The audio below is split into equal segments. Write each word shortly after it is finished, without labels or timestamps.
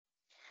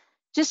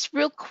Just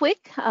real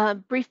quick,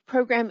 brief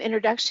program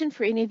introduction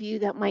for any of you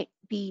that might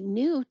be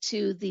new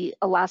to the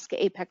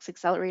Alaska Apex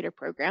Accelerator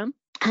program.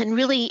 And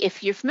really,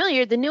 if you're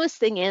familiar, the newest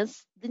thing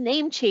is the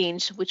name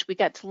change, which we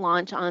got to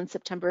launch on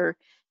September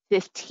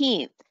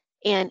 15th.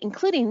 And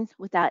including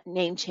with that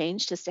name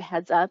change, just a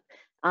heads up,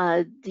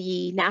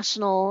 the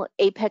National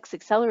Apex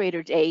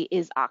Accelerator Day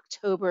is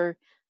October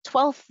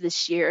 12th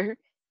this year.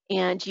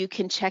 And you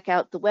can check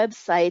out the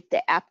website,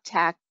 the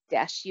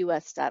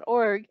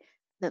aptac-us.org.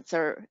 That's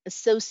our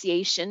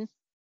association.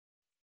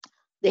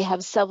 They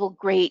have several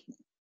great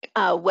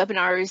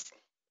webinars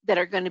that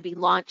are going to be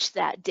launched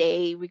that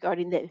day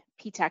regarding the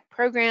PTAC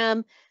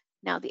program,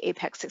 now the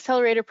Apex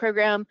Accelerator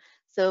program.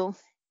 So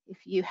if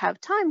you have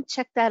time,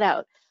 check that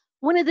out.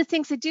 One of the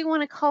things I do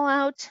want to call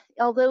out,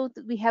 although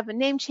we have a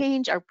name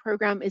change, our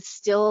program is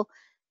still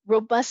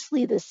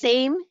robustly the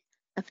same,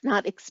 if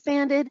not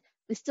expanded.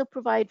 We still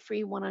provide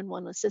free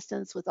one-on-one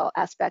assistance with all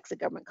aspects of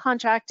government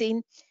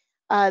contracting.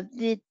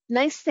 The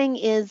nice thing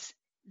is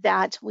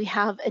that we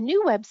have a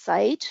new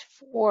website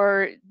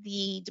for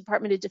the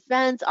Department of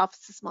Defense,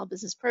 Office of Small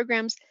Business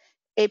Programs,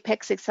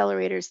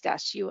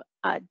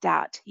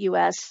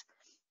 apexaccelerators.us/#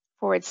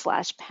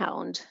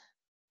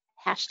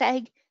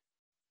 hashtag.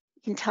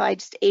 You can tell I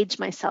just aged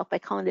myself by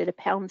calling it a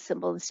pound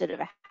symbol instead of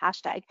a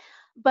hashtag.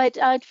 But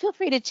feel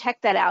free to check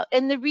that out.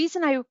 And the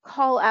reason I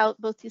call out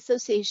both the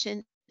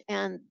association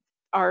and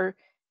our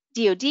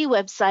DoD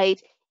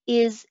website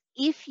is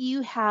if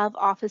you have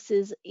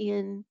offices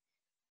in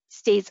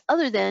states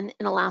other than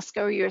in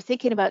Alaska, or you're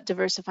thinking about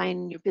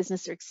diversifying your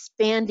business or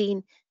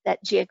expanding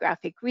that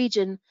geographic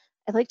region,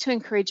 I'd like to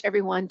encourage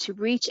everyone to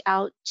reach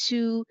out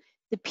to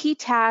the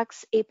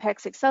PTACs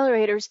Apex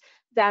Accelerators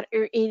that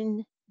are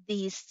in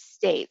these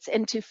states.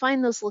 And to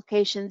find those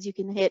locations, you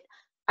can hit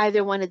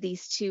either one of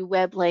these two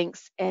web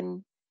links,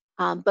 and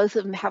both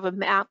of them have a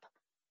map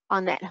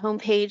on that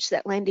homepage,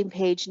 that landing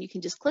page, and you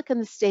can just click on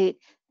the state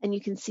and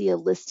you can see a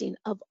listing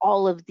of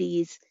all of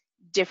these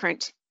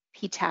different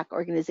PTAC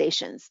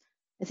organizations.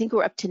 I think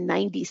we're up to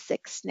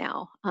 96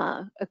 now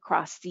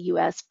across the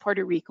US,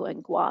 Puerto Rico,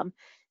 and Guam.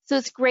 So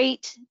it's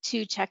great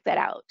to check that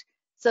out.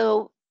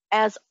 So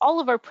as all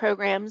of our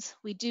programs,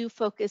 we do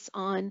focus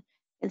on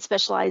and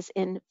specialize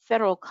in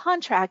federal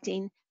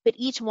contracting, but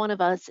each one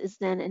of us is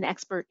then an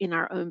expert in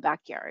our own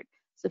backyard.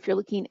 So if you're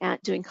looking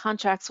at doing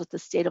contracts with the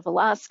state of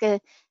Alaska,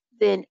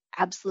 then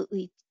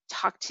absolutely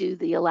talk to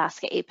the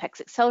Alaska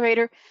Apex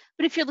Accelerator.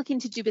 But if you're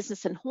looking to do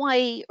business in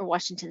Hawaii or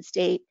Washington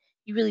State,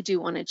 you really do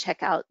want to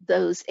check out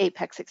those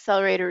Apex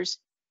Accelerators,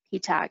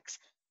 PTACs,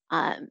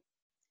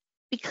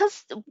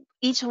 because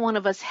each one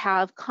of us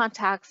have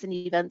contacts and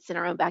events in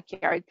our own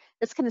backyard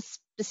that's kind of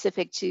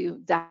specific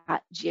to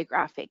that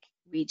geographic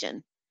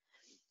region.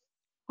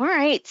 All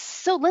right,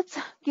 so let's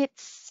get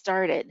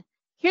started.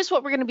 Here's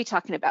what we're going to be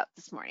talking about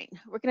this morning.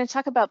 We're going to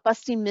talk about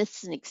busting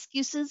myths and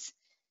excuses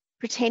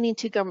pertaining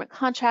to government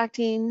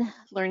contracting,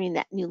 learning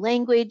that new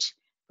language,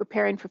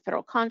 preparing for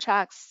federal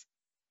contracts,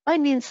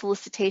 finding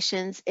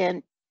solicitations,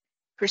 and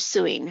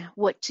pursuing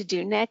what to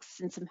do next,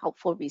 and some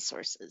helpful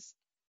resources.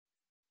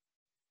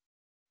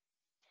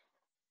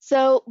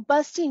 So,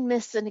 busting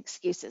myths and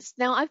excuses.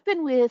 Now, I've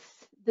been with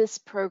this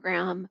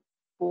program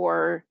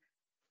for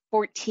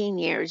 14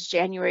 years.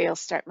 January, I'll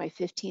start my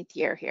 15th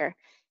year here.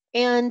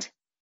 And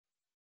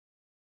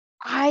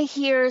I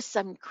hear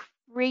some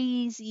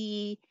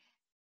crazy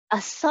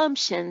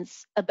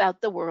assumptions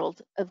about the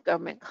world of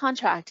government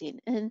contracting.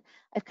 And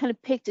I've kind of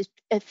picked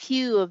a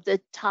few of the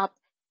top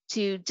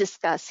to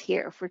discuss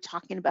here if we're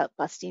talking about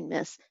busting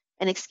myths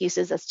and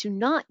excuses as to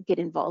not get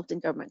involved in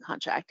government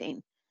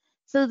contracting.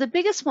 So the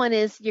biggest one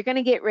is you're going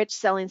to get rich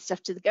selling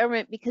stuff to the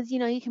government because,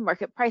 you can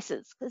market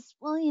prices because,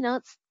 well,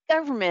 it's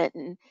government,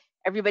 and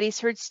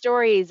everybody's heard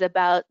stories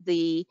about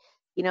the,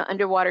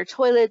 underwater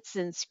toilets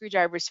and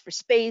screwdrivers for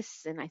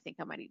space. And I think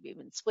I might have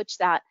even switched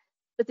that.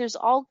 But there's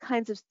all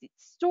kinds of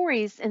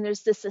stories, and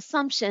there's this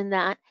assumption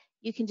that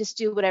you can just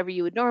do whatever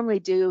you would normally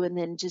do and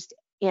then just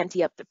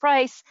ante up the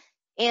price,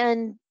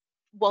 and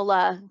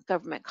voila,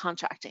 government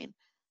contracting.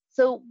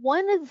 So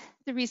one of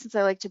the reasons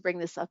I like to bring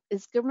this up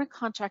is government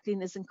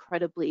contracting is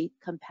incredibly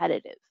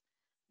competitive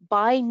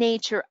by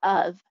nature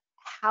of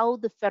how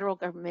the federal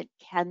government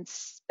can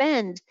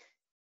spend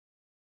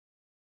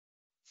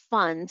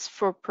funds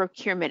for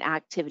procurement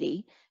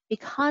activity,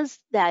 because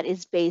that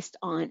is based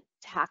on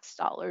tax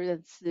dollar.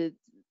 That's the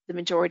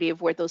majority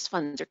of where those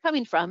funds are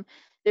coming from.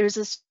 There's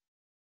a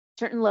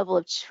certain level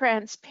of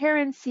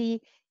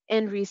transparency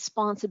and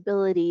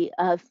responsibility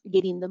of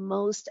getting the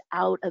most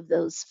out of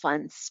those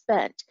funds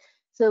spent.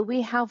 So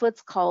we have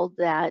what's called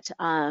that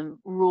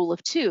rule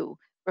of two,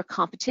 or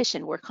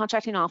competition, where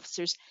contracting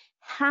officers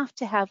have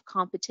to have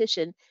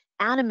competition.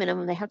 At a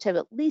minimum, they have to have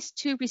at least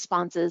 2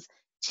 responses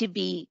to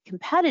be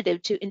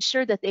competitive, to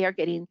ensure that they are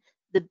getting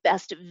the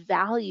best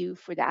value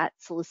for that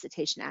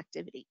solicitation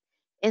activity.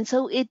 And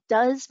so it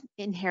does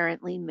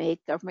inherently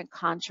make government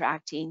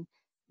contracting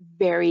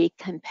very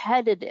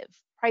competitive,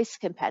 price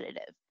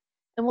competitive.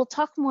 And we'll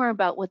talk more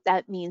about what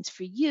that means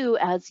for you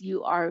as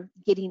you are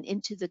getting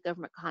into the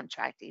government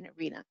contracting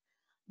arena.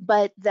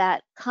 But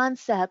that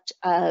concept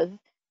of,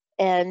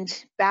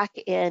 and back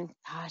in,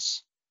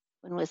 gosh,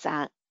 when was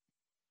that?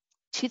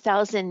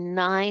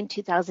 2009,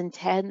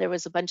 2010, there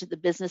was a bunch of the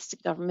business to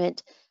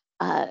government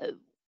uh,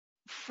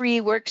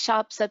 free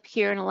workshops up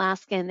here in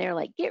Alaska, and they're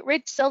like, get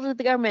rich, sell to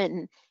the government,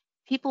 and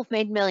people have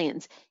made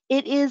millions.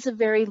 It is a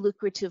very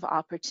lucrative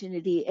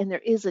opportunity, and there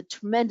is a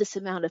tremendous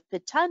amount of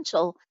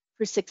potential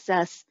for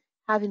success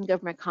having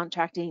government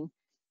contracting,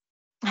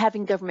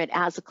 having government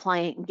as a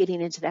client and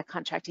getting into that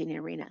contracting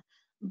arena.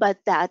 But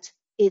that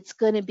it's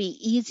going to be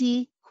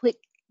easy, quick,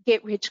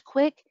 get rich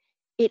quick.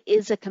 It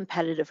is a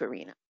competitive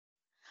arena.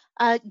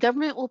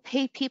 Government will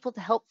pay people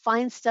to help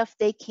find stuff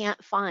they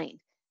can't find.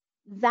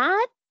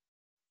 That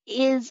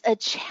is a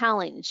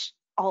challenge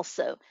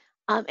also.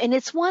 And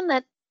it's one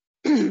that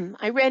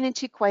I ran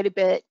into quite a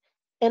bit,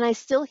 and I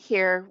still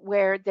hear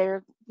where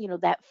they're,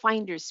 that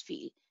finder's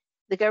fee.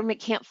 The government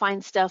can't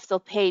find stuff, they'll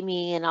pay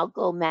me and I'll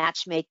go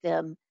match make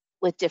them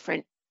with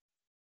different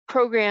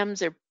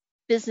programs or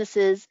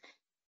businesses,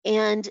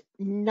 and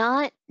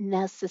not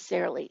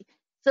necessarily.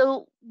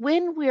 So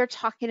when we're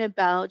talking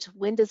about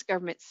when does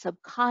government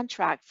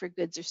subcontract for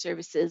goods or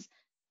services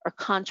or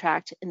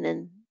contract, and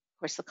then of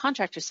course the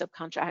contractors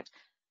subcontract,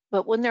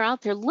 but when they're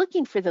out there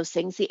looking for those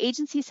things, the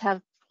agencies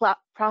have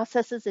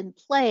processes in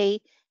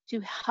play to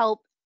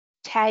help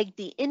tag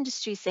the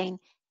industry saying,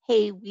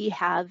 hey, we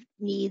have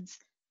needs,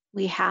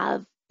 we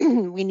have,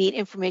 we need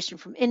information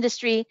from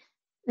industry.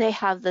 They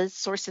have the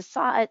sources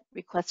sought,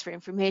 requests for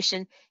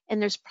information,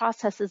 and there's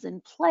processes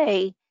in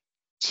play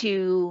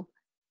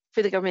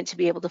for the government to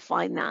be able to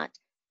find that.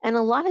 And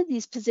a lot of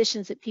these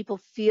positions that people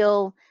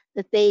feel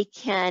that they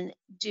can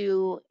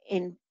do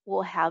and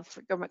will have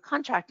for government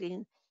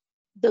contracting,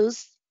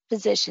 those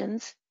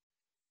positions,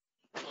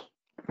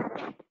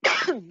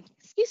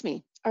 excuse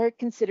me, are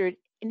considered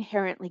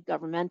inherently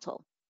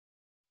governmental.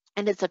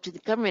 And it's up to the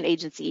government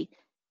agency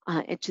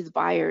and to the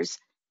buyers,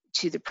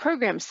 to the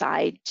program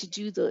side, to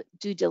do the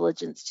due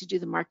diligence, to do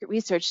the market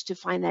research, to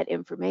find that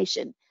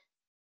information.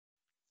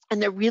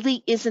 And there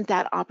really isn't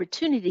that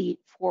opportunity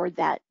for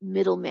that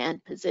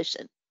middleman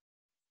position.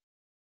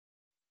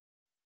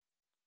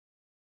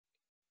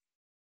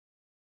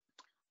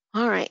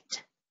 All right,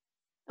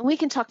 and we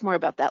can talk more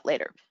about that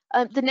later.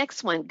 The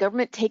next one,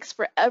 government takes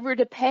forever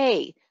to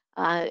pay.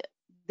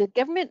 The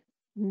government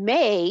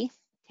may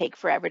take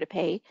forever to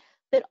pay,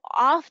 but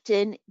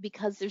often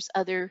because there's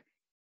other,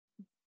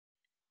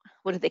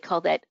 what do they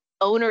call that?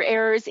 Owner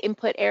errors,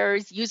 input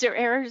errors, user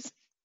errors,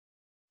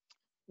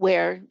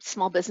 where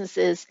small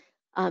businesses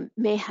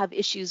may have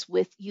issues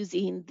with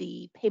using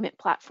the payment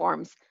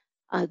platforms,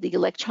 the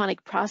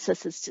electronic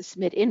processes to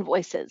submit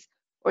invoices,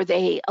 or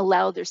they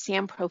allow their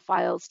SAM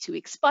profiles to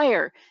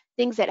expire,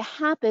 things that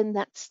happen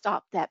that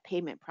stop that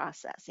payment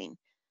processing.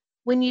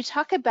 When you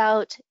talk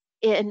about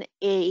in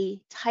a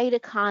tight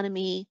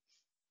economy,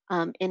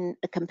 in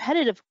a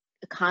competitive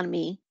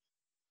economy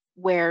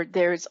where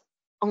there's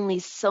only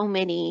so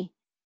many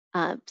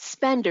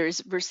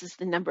spenders versus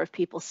the number of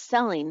people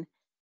selling,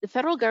 the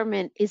federal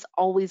government is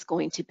always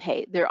going to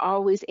pay. They're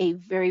always a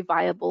very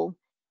viable.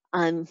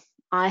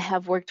 I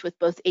have worked with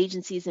both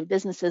agencies and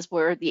businesses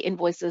where the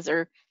invoices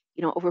are,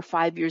 over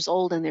 5 years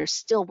old, and they're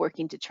still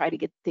working to try to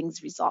get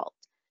things resolved.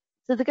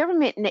 So the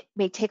government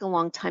may take a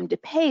long time to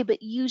pay,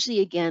 but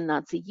usually, again,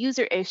 that's a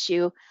user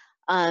issue.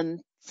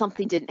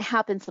 Something didn't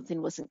happen, something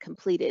wasn't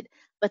completed.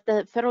 But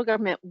the federal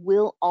government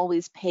will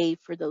always pay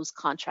for those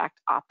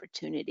contract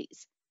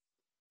opportunities.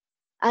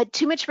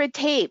 Too much red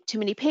tape, too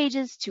many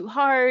pages, too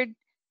hard,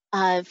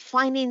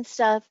 finding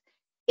stuff.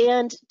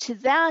 And to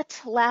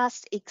that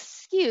last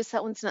excuse,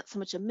 that one's not so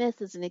much a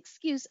myth as an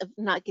excuse of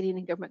not getting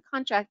in government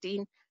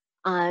contracting,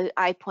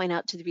 I point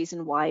out to the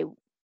reason why,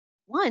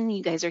 one,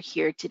 you guys are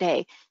here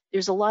today.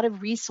 There's a lot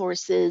of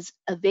resources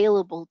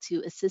available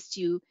to assist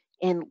you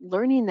in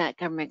learning that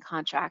government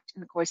contract.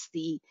 And of course,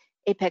 the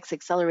Apex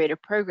Accelerator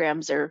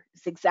programs is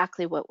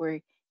exactly what we're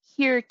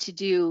here to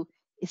do,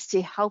 is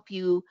to help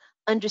you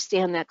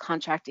understand that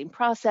contracting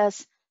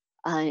process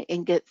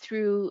and get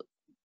through,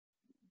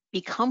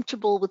 be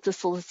comfortable with the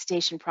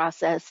solicitation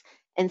process,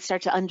 and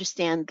start to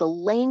understand the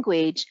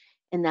language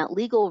in that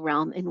legal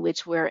realm in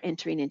which we're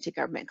entering into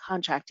government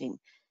contracting.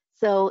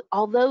 So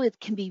although it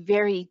can be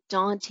very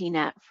daunting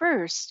at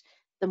first,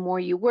 the more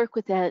you work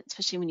with it,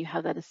 especially when you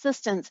have that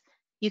assistance,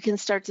 you can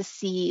start to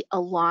see a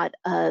lot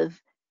of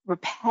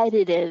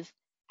repetitive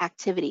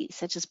activities,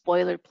 such as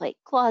boilerplate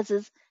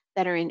clauses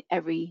that are in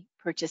every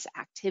purchase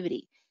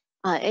activity.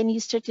 And you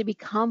start to be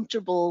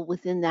comfortable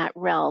within that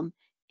realm,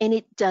 and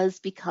it does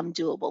become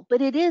doable.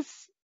 But it is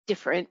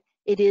different.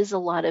 It is a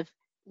lot of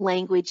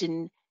language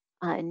and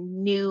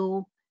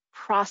new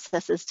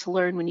processes to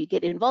learn when you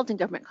get involved in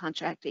government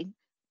contracting.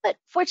 But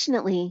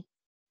fortunately,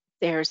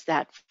 there's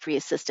that free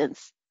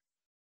assistance,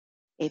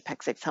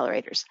 Apex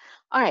Accelerators.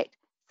 All right,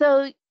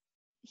 so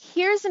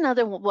here's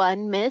another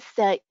one myth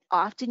that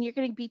often you're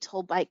going to be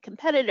told by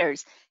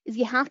competitors, is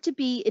you have to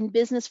be in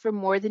business for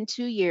more than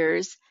 2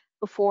 years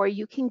before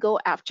you can go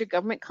after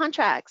government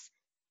contracts.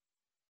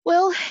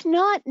 Well,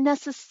 not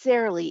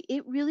necessarily.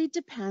 It really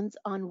depends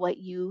on what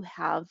you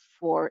have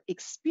for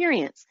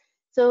experience.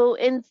 So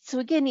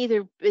again,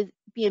 either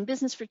be in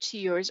business for 2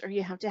 years or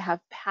you have to have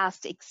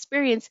past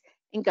experience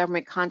in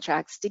government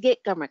contracts to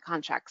get government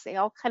contracts. They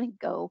all kind of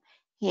go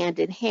hand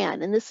in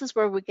hand. And this is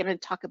where we're going to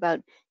talk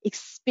about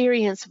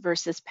experience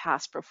versus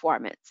past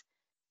performance.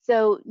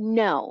 So,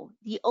 no,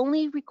 the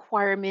only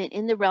requirement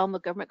in the realm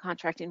of government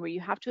contracting where you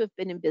have to have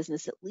been in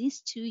business at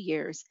least 2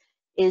 years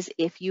is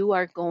if you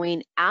are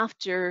going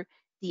after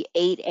the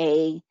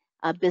 8A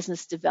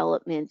business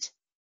development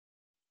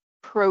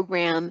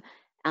program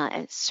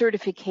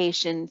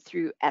certification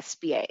through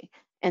SBA.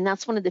 And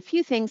that's one of the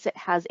few things that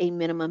has a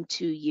minimum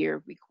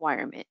 2-year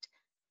requirement.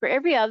 For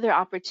every other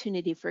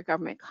opportunity for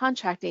government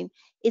contracting,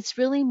 it's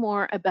really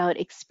more about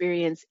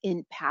experience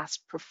in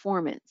past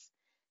performance.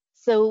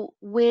 So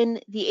when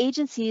the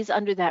agencies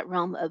under that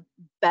realm of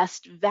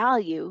best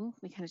value,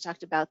 we kind of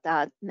talked about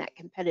that in that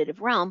competitive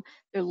realm,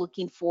 they're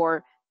looking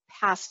for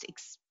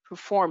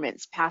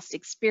performance, past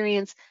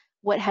experience.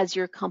 What has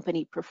your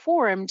company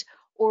performed,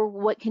 or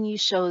what can you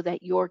show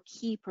that your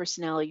key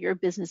personnel, your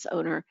business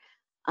owner,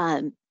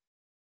 um,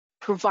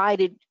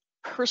 provided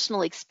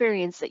personal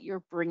experience that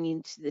you're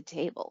bringing to the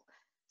table.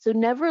 So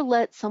never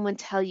let someone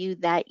tell you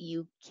that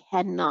you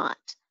cannot.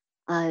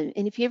 And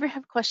if you ever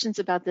have questions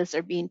about this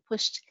or being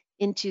pushed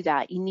into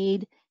that, you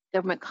need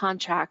government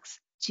contracts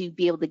to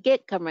be able to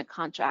get government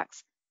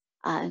contracts.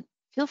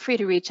 Feel free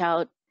to reach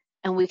out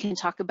and we can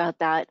talk about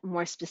that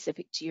more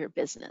specific to your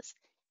business.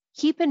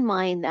 Keep in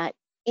mind that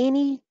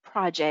any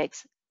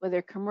projects,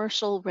 whether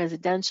commercial,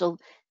 residential,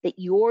 that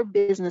your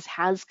business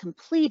has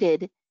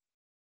completed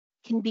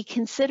can be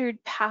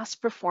considered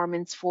past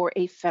performance for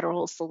a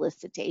federal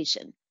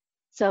solicitation.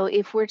 So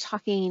if we're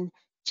talking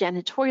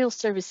janitorial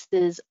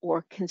services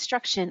or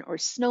construction or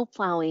snow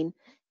plowing,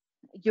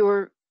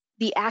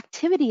 the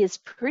activity is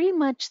pretty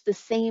much the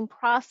same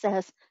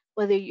process,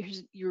 whether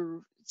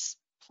you're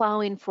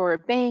plowing for a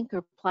bank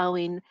or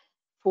plowing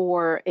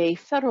for a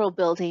federal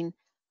building.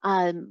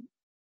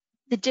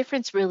 The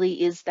difference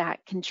really is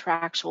that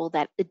contractual,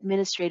 that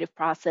administrative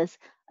process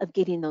of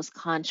getting those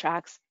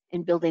contracts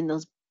and building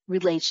those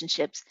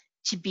relationships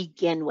to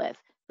begin with.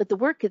 But the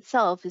work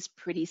itself is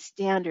pretty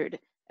standard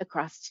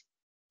across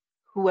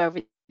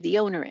whoever the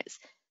owner is.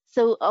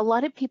 So a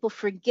lot of people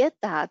forget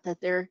that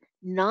their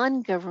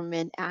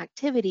non-government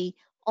activity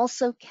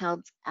also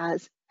counts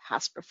as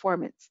past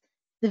performance.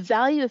 The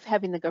value of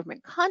having the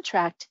government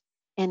contract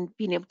and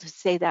being able to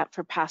say that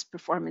for past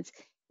performance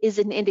is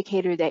an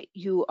indicator that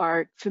you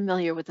are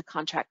familiar with the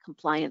contract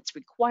compliance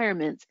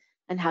requirements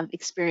and have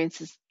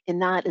experiences in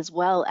that as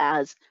well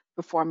as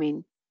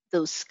performing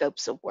those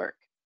scopes of work.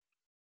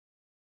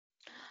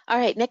 All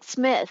right, next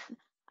myth.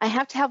 I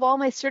have to have all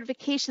my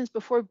certifications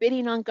before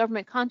bidding on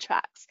government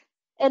contracts.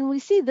 And we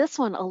see this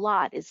one a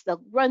lot is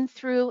they'll run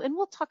through, and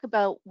we'll talk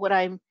about what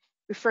I'm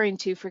referring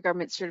to for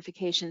government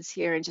certifications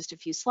here in just a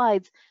few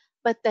slides,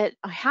 but that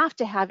I have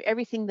to have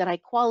everything that I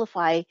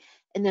qualify.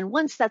 And then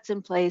once that's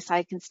in place,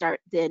 I can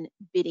start then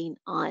bidding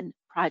on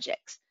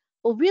projects.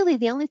 Well, really,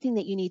 the only thing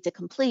that you need to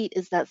complete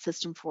is that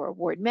system for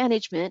award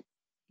management,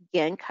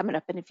 again, coming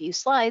up in a few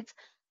slides,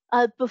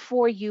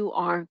 before you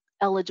are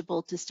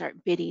eligible to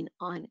start bidding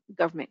on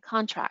government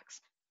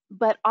contracts.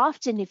 But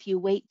often, if you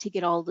wait to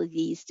get all of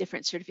these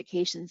different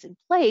certifications in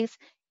place,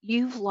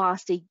 you've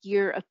lost a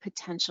year of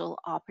potential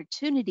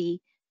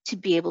opportunity to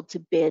be able to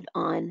bid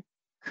on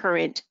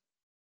current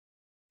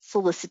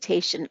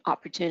solicitation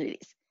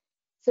opportunities.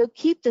 So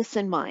keep this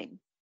in mind.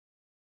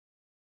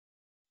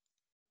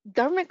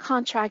 Government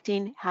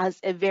contracting has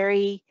a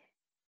very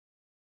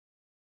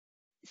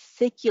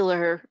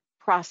secular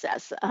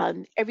process.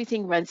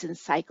 Everything runs in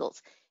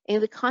cycles.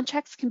 And the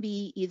contracts can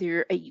be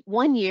either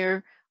 1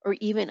 year or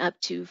even up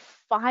to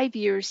 5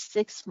 years,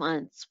 6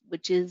 months,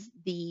 which is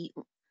the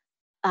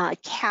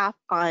cap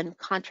on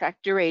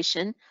contract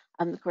duration.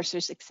 Of course,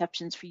 there's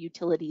exceptions for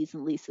utilities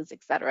and leases,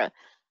 et cetera.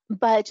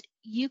 But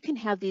you can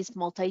have these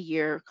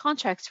multi-year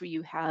contracts where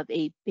you have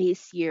a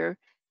base year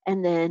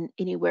and then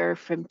anywhere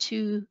from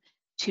 2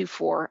 to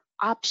 4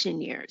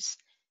 option years.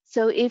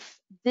 So if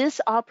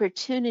this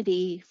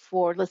opportunity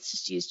for, let's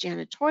just use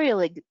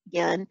janitorial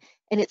again,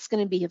 and it's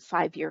going to be a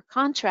 5-year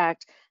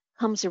contract,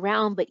 comes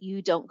around, but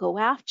you don't go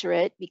after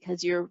it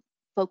because you're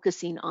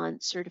focusing on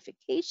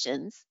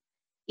certifications,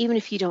 even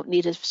if you don't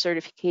need a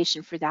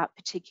certification for that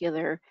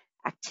particular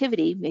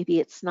activity, maybe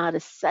it's not a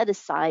set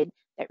aside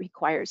that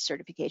requires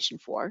certification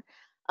for,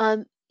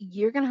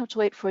 you're going to have to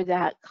wait for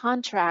that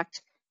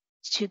contract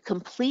to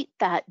complete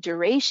that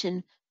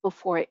duration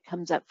before it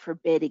comes up for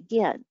bid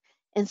again.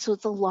 And so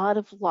it's a lot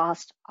of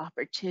lost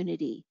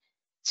opportunity.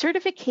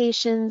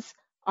 Certifications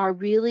are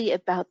really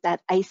about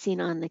that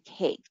icing on the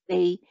cake.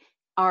 They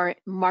are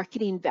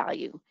marketing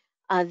value.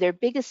 Their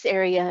biggest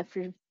area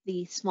for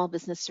the small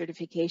business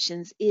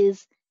certifications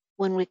is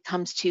when it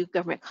comes to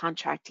government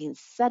contracting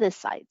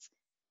set-asides.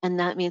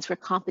 And that means where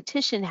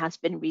competition has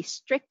been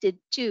restricted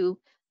to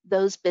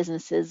those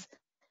businesses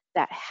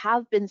that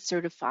have been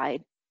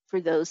certified for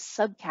those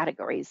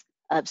subcategories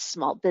of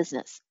small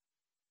business.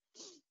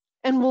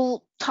 And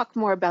we'll talk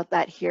more about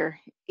that here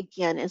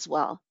again as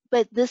well.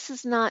 But this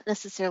is not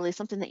necessarily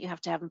something that you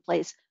have to have in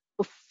place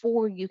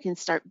before you can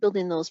start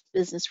building those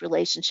business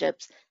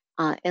relationships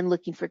and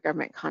looking for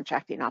government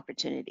contracting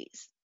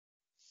opportunities.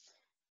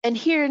 And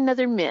here,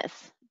 another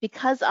myth.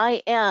 Because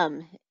I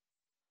am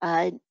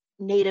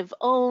Native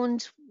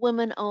owned,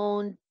 women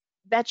owned,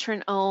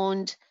 veteran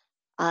owned,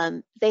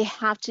 they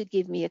have to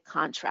give me a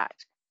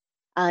contract.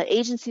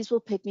 Agencies will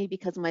pick me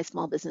because of my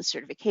small business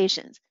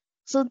certifications.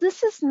 So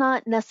this is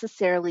not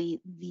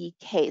necessarily the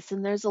case.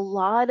 And there's a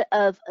lot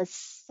of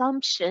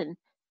assumption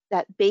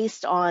that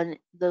based on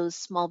those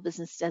small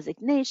business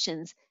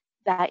designations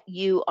that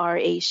you are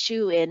a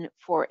shoe-in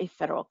for a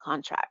federal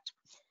contract.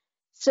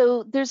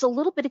 So there's a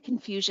little bit of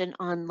confusion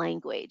on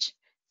language.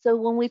 So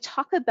when we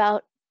talk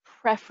about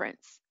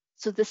preference,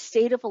 so the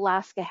state of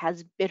Alaska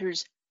has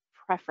bidder's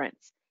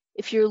preference.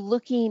 If you're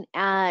looking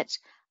at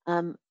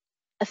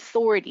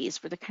authorities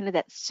for the kind of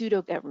that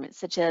pseudo government,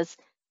 such as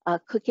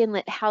Cook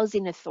Inlet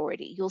Housing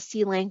Authority, you'll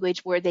see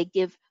language where they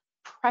give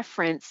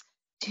preference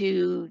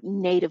to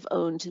Native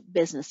owned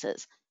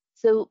businesses.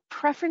 So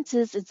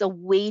preferences is a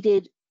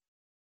weighted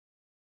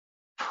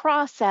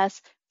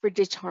process for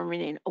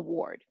determining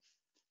award.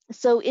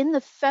 So in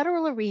the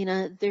federal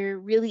arena, there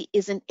really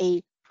isn't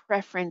a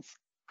preference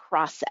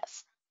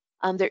process.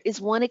 There is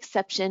one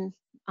exception.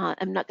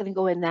 I'm not going to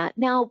go in that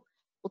now.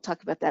 We'll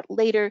talk about that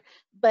later.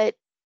 But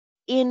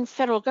in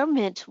federal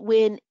government,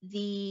 when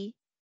the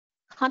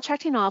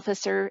contracting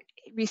officer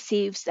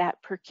receives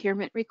that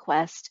procurement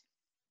request,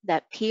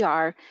 that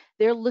PR,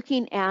 they're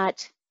looking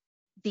at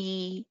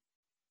the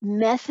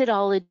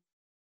methodology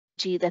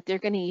that they're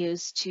going to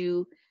use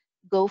to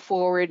go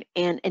forward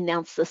and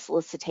announce the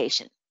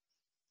solicitation.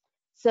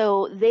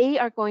 So they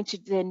are going to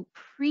then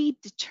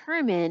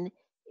predetermine,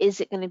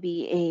 is it going to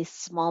be a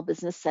small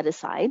business set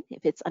aside,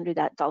 if it's under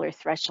that dollar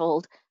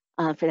threshold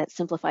for that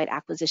simplified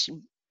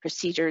acquisition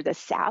procedure, the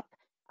SAP,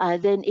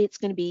 then it's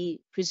going to be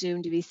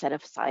presumed to be set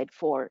aside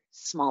for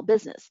small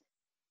business.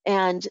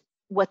 And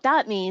what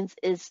that means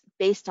is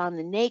based on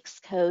the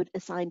NAICS code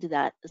assigned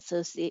to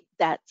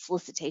that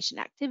solicitation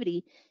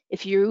activity,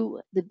 if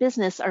you, the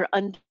business, are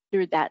under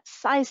that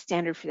size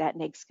standard for that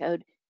NAICS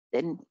code,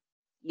 then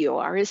you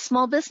are a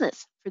small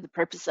business for the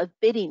purpose of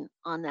bidding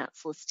on that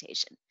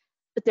solicitation.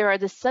 But there are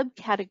the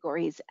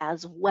subcategories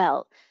as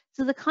well.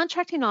 So the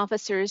contracting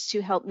officers,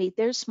 to help meet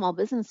their small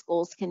business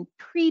goals, can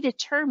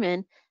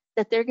predetermine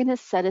that they're going to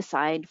set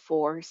aside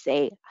for,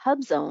 say,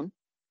 HubZone,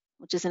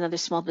 which is another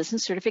small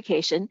business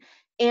certification.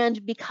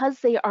 And because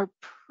they are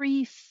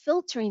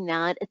pre-filtering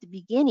that at the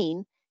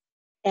beginning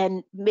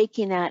and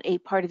making that a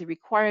part of the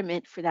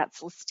requirement for that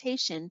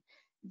solicitation,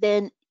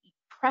 then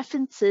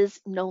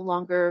preferences no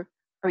longer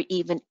are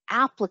even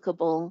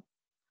applicable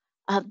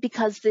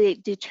because the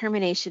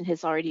determination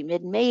has already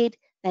been made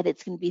that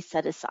it's going to be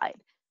set aside.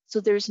 So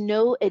there's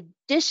no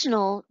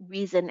additional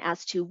reason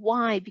as to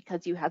why,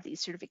 because you have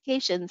these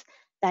certifications,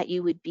 that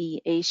you would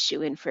be a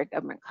shoe-in for a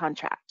government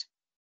contract.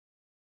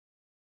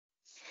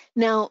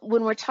 Now,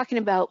 when we're talking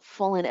about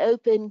full and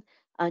open,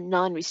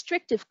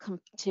 non-restrictive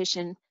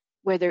competition,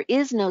 where there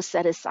is no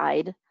set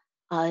aside,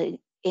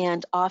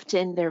 and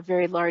often they're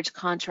very large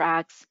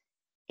contracts,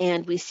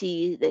 and we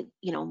see that,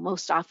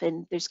 most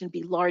often there's going to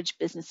be large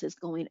businesses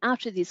going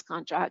after these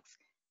contracts,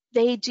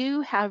 they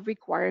do have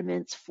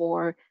requirements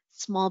for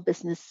small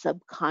business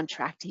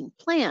subcontracting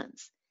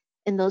plans.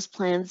 And those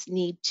plans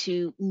need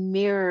to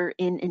mirror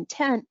in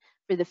intent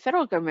for the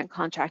federal government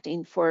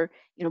contracting for,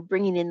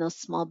 bringing in those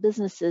small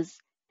businesses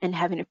and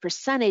having a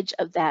percentage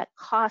of that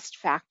cost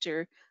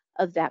factor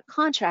of that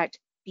contract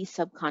be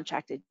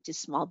subcontracted to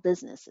small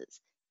businesses.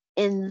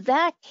 In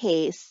that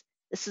case,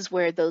 this is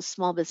where those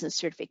small business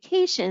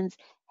certifications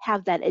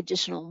have that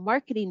additional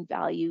marketing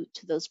value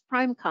to those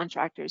prime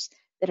contractors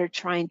that are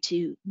trying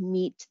to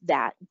meet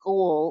that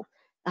goal,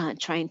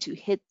 trying to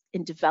hit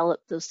and develop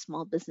those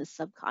small business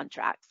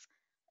subcontracts.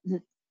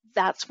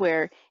 That's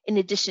where, in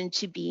addition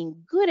to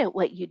being good at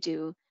what you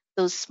do,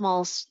 those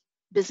small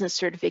business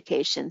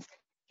certifications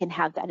can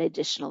have that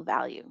additional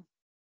value.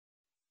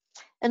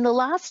 And the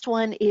last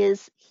one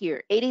is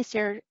here,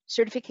 8A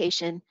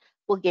certification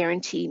will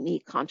guarantee me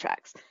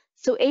contracts.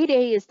 So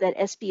 8A is that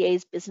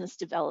SBA's business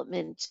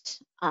development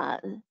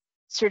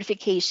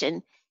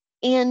certification.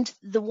 And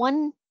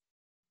the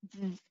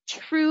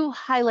true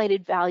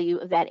highlighted value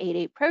of that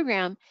 8A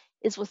program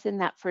is within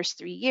that first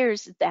 3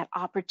 years, that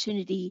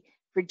opportunity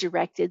for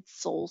directed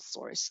sole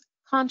source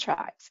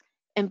contracts.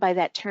 And by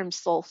that term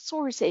sole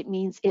source, it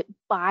means it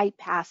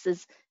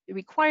bypasses the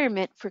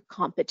requirement for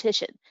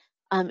competition.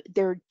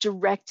 They're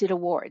directed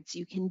awards.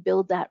 You can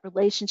build that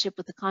relationship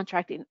with the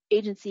contracting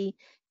agency.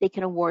 They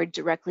can award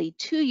directly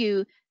to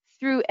you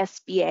through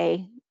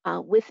SBA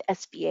with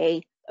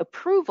SBA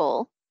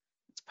approval.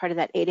 It's part of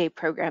that 8A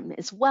program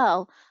as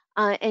well.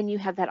 And you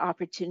have that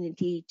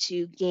opportunity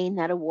to gain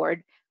that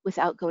award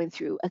without going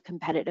through a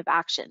competitive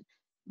action.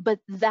 But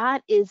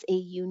that is a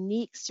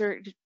unique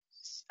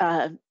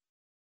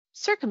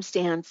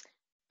circumstance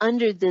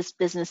under this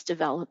business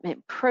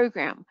development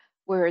program,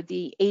 where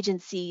the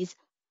agencies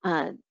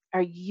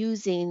are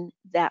using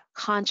that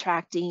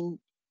contracting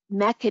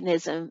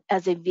mechanism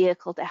as a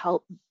vehicle to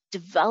help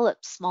develop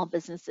small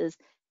businesses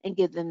and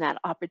give them that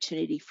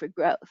opportunity for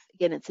growth.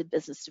 Again, it's a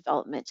business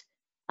development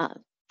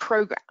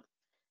program.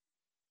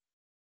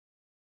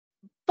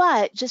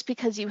 But just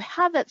because you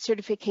have that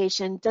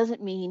certification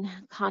doesn't mean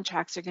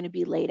contracts are going to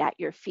be laid at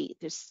your feet.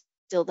 There's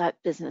still that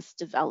business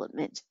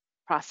development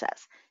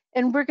process.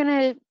 And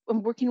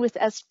I'm working with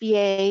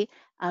SBA.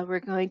 We're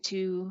going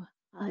to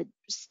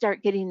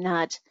start getting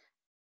that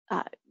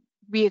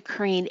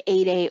reoccurring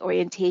 8A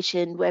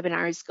orientation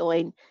webinars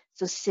going.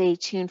 So stay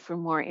tuned for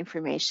more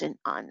information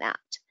on that.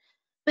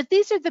 But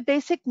these are the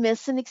basic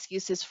myths and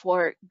excuses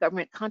for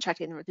government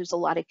contracting. There's a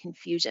lot of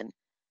confusion.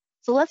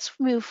 So let's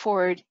move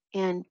forward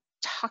and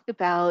talk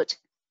about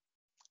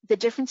the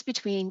difference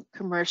between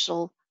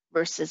commercial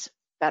versus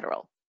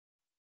federal.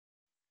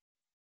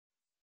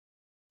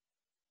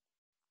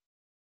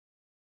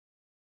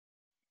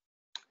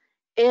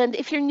 And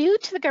if you're new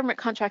to the government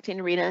contracting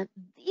arena,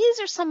 these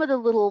are some of the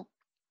little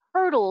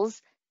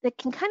hurdles that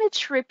can kind of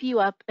trip you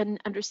up in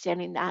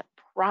understanding that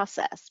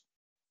process.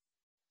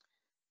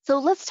 So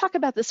let's talk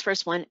about this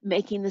first one,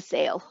 making the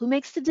sale. Who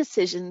makes the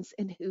decisions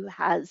and who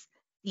has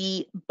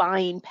the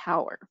buying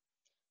power?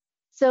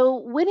 So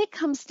when it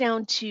comes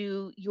down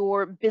to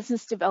your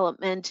business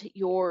development,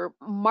 your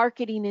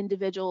marketing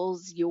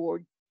individuals,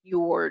 your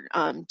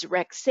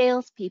direct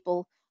sales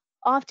people,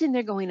 often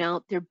they're going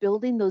out, they're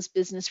building those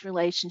business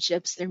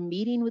relationships, they're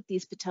meeting with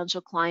these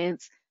potential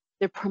clients,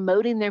 they're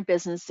promoting their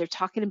business, they're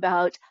talking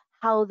about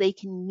how they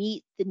can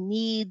meet the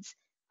needs,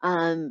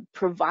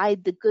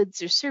 provide the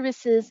goods or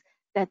services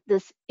that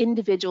this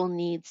individual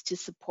needs to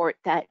support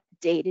that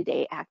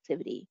day-to-day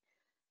activity.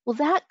 Well,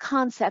 that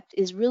concept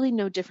is really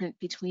no different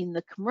between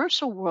the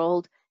commercial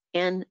world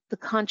and the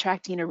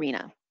contracting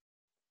arena.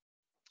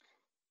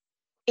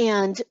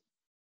 And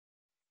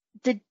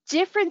the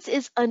difference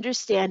is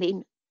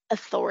understanding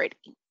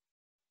authority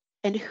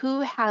and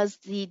who has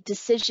the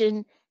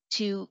decision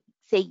to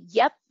say,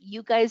 yep,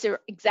 you guys are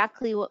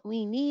exactly what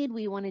we need.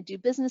 We want to do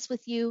business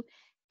with you.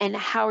 And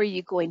how are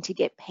you going to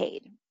get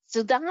paid?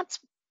 So that's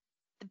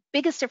the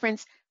biggest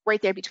difference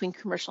right there between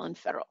commercial and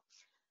federal.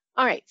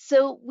 All right,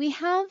 so we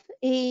have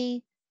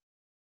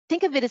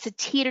think of it as a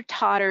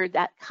teeter-totter,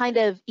 that kind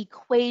of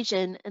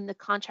equation in the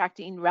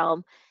contracting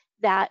realm,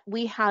 that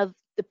we have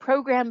the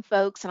program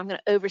folks, and I'm going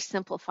to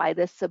oversimplify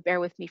this, so bear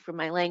with me for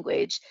my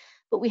language,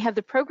 but we have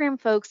the program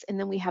folks and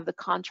then we have the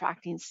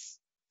contracting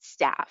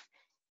staff.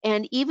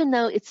 And even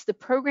though it's the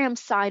program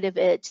side of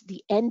it,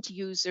 the end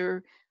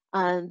user,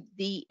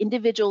 the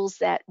individuals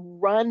that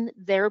run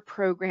their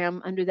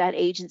program under that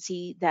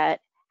agency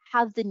that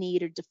have the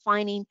need or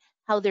defining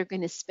how they're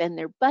going to spend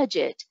their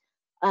budget,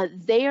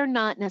 they are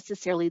not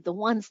necessarily the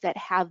ones that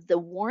have the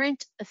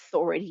warrant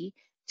authority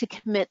to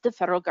commit the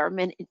federal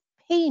government in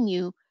paying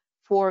you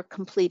for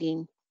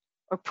completing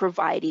or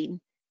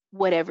providing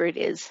whatever it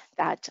is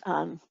that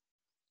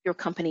your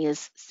company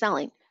is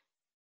selling.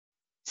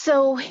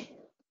 So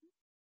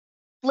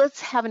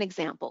let's have an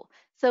example.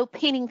 So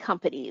painting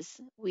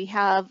companies, we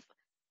have,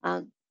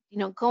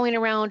 going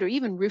around, or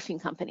even roofing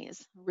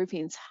companies.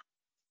 Roofing's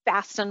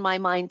fast on my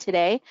mind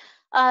today,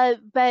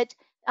 but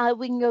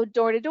we can go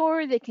door to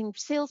door.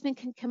 Salesmen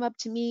can come up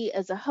to me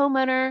as a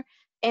homeowner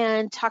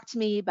and talk to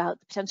me about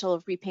the potential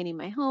of repainting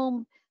my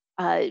home,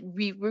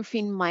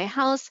 re-roofing my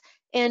house,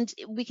 and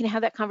we can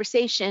have that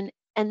conversation.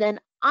 And then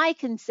I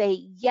can say,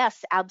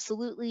 yes,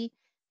 absolutely.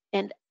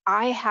 And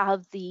I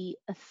have the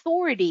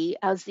authority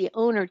as the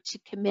owner to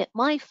commit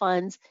my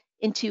funds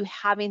into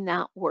having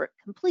that work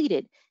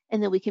completed.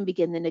 And then we can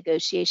begin the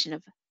negotiation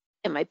of,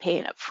 am I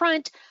paying up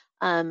front?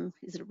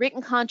 Is it a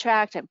written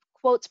contract? Have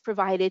quotes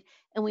provided?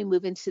 And we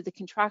move into the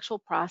contractual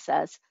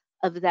process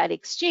of that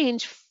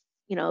exchange,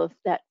 of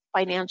that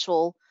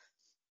financial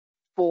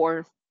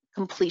for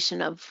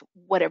completion of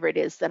whatever it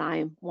is that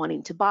I'm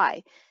wanting to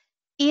buy.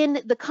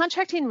 In the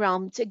contracting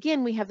realm,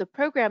 again, we have the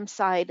program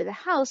side of the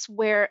house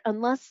where,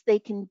 unless they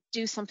can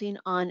do something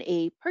on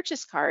a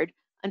purchase card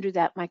under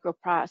that micro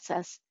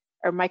process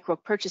or micro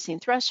purchasing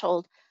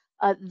threshold,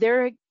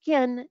 they're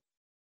again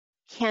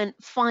can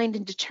find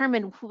and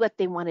determine what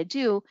they want to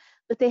do,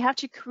 but they have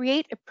to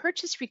create a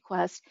purchase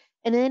request,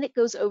 and then it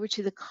goes over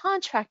to the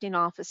contracting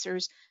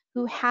officers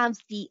who have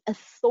the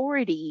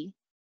authority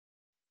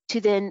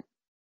to then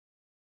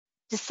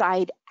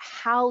decide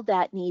how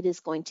that need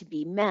is going to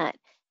be met.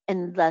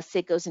 And thus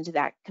it goes into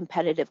that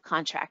competitive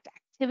contract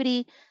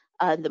activity,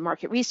 the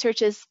market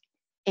researches,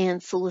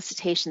 and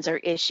solicitations are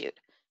issued.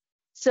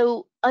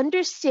 So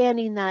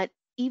understanding that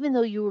even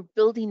though you were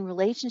building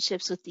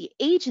relationships with the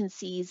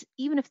agencies,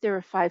 even if they're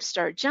a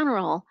 5-star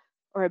general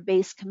or a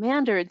base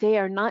commander, they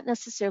are not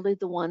necessarily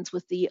the ones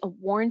with the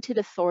warranted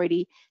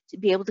authority to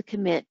be able to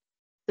commit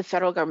the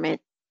federal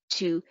government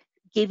to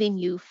giving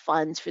you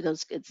funds for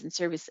those goods and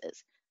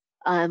services.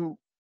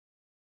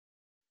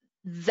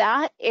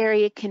 That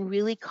area can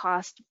really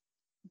cost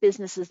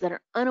businesses that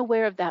are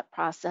unaware of that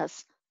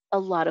process a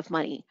lot of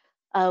money.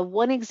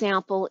 One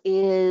example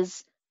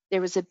is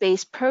there was a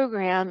base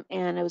program,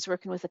 and I was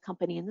working with a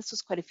company, and this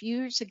was quite a few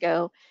years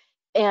ago,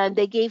 and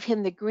they gave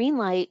him the green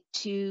light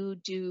to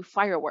do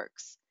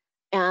fireworks.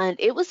 And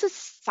it was a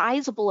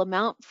sizable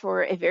amount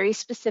for a very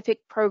specific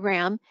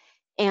program.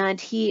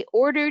 And he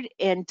ordered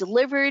and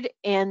delivered,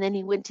 and then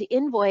he went to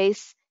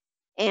invoice,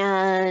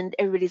 and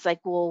everybody's like,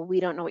 well, we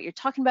don't know what you're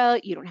talking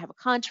about. You don't have a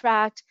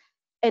contract.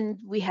 And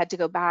we had to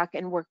go back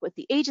and work with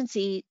the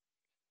agency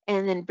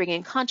and then bring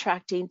in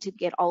contracting to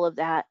get all of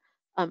that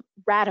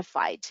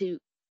ratified to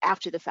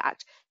after the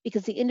fact,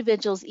 because the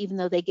individuals, even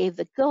though they gave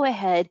the go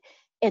ahead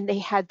and they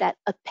had that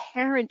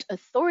apparent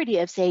authority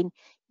of saying,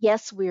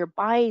 yes, we're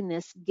buying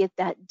this, get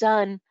that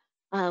done,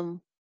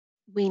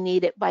 we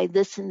need it by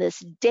this and this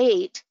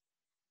date,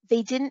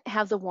 they didn't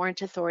have the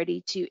warrant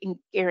authority to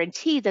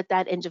guarantee that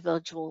that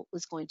individual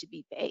was going to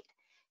be paid.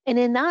 And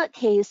in that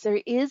case, there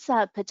is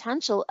that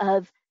potential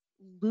of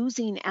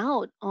losing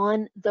out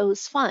on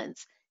those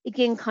funds.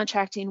 Again,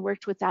 contracting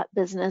worked with that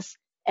business,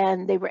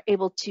 and they were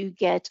able to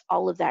get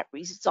all of that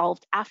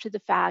resolved after the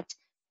fact,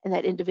 and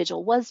that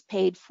individual was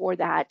paid for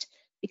that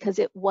because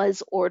it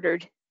was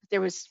ordered.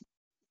 There was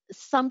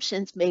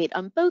assumptions made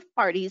on both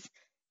parties,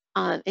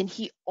 and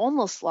he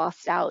almost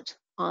lost out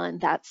on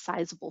that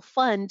sizable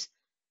fund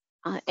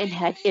and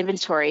had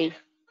inventory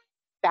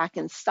back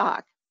in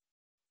stock.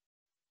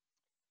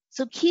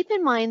 So keep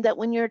in mind that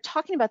when you're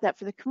talking about that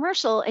for the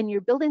commercial and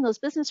you're building those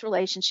business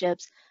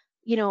relationships,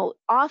 you know,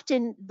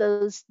 often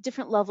those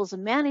different levels of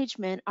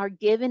management are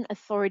given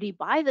authority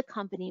by the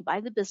company,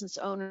 by the business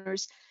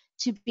owners,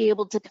 to be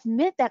able to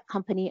commit that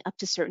company up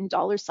to certain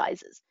dollar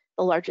sizes.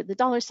 The larger the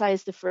dollar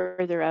size, the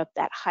further up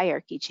that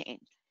hierarchy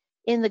change.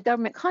 In the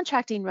government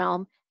contracting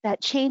realm,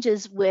 that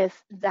changes with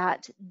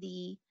that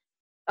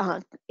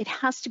it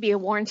has to be a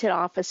warranted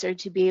officer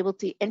to be able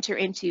to enter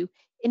into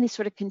any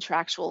sort of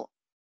contractual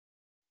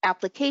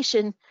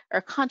application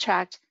or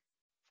contract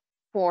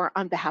for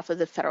on behalf of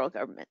the federal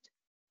government.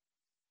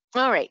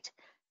 All right,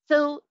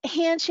 so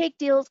handshake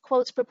deals,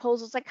 quotes,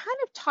 proposals. I kind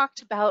of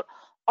talked about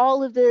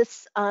all of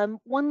this.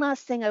 One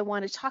last thing I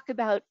want to talk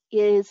about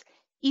is,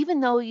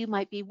 even though you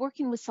might be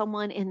working with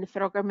someone in the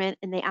federal government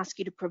and they ask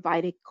you to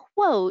provide a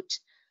quote,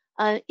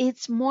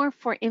 it's more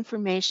for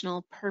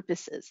informational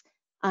purposes.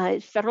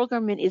 Federal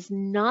government is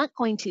not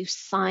going to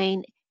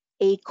sign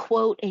a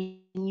quote in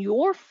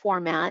your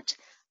format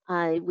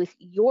with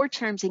your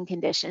terms and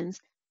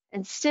conditions.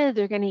 Instead,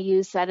 they're going to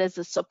use that as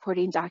a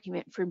supporting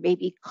document for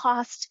maybe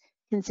cost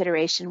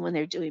consideration when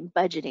they're doing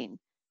budgeting.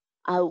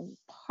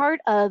 Part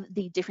of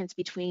the difference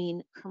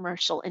between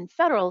commercial and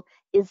federal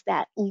is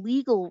that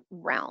legal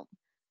realm.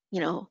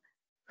 You know,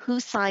 who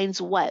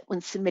signs what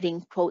when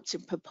submitting quotes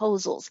and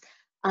proposals?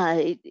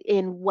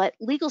 In what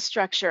legal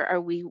structure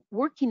are we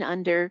working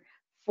under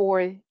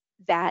for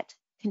that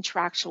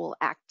contractual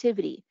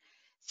activity?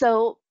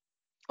 So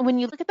when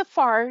you look at the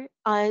FAR,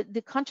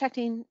 the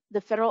contracting,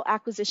 the Federal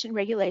Acquisition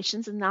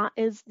Regulations, and that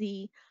is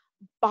the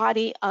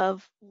body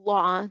of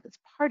law that's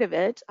part of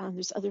it,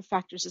 there's other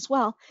factors as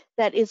well,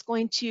 that is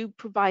going to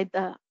provide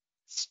the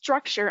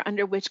structure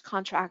under which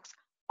contracts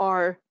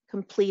are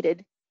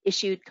completed,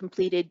 issued,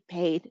 completed,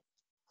 paid,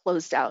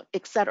 closed out,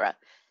 etc.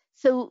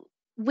 So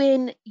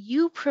when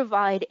you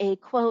provide a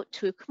quote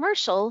to a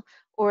commercial,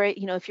 or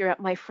you know, if you're at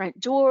my front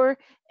door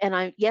and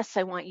I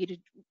want you to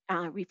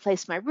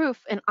replace my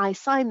roof, and I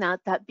sign that,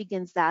 that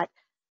begins that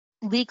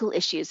legal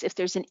issues. If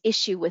there's an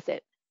issue with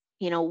it,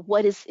 you know,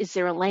 what is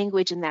there a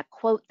language in that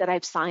quote that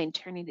I've signed,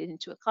 turning it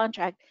into a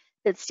contract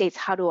that states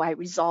how do I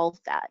resolve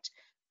that?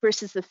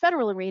 Versus the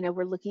federal arena,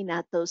 we're looking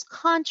at those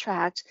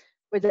contracts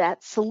where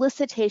that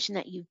solicitation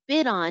that you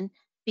bid on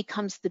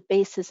becomes the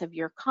basis of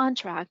your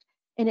contract,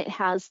 and it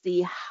has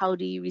the how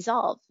do you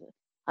resolve,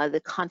 the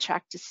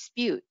contract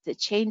dispute, the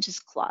changes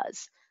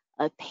clause,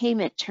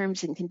 payment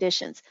terms and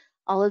conditions.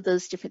 All of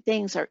those different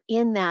things are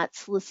in that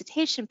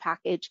solicitation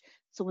package.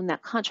 So when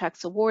that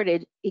contract's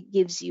awarded, it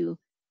gives you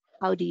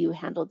how do you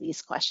handle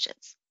these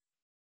questions.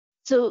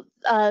 So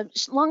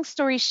long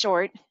story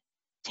short,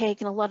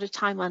 taking a lot of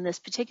time on this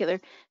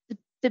particular,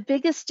 the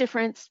biggest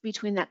difference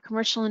between that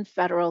commercial and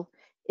federal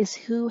is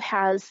who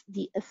has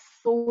the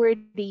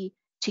authority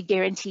to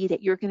guarantee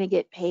that you're going to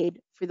get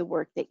paid for the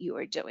work that you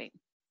are doing.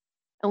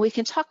 And we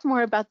can talk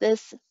more about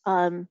this,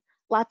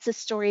 lots of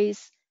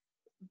stories,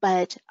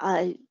 but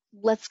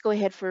let's go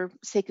ahead for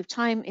sake of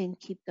time and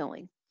keep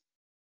going.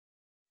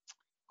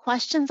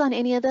 Questions on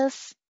any of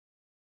this?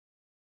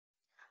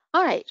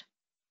 All right,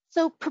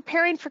 so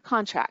preparing for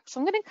contracts. So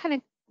I'm going to kind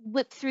of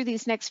whip through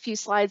these next few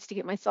slides to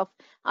get myself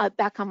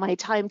back on my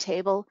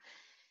timetable.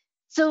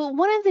 So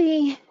one of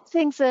the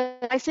things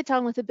that I sit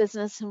down with a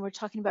business and we're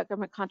talking about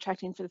government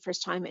contracting for the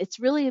first time, it's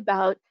really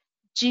about,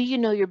 do you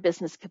know your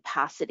business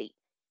capacity?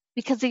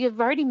 Because you've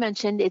already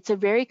mentioned, it's a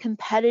very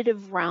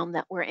competitive realm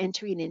that we're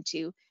entering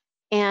into.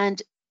 And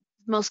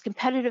the most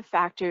competitive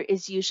factor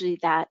is usually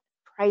that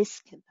price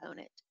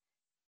component.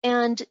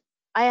 And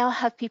I'll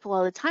have people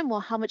all the time, well,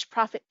 how much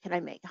profit can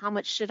I make? How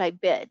much should I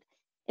bid?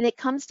 And it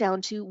comes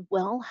down to,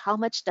 well, how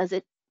much does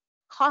it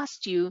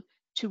cost you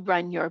to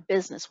run your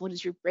business? What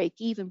is your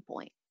break-even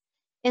point?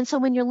 And so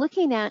when you're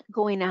looking at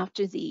going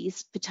after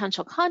these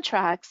potential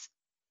contracts,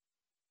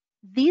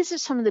 these are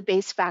some of the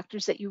base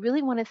factors that you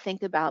really want to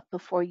think about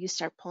before you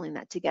start pulling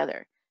that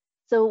together.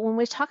 So when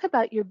we talk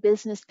about your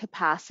business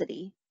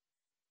capacity,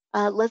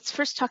 let's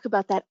first talk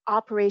about that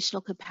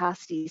operational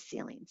capacity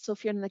ceiling. So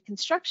if you're in the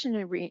construction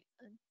arena,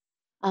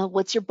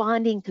 what's your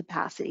bonding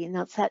capacity? And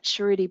that's that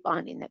surety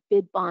bonding, that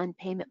bid bond,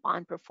 payment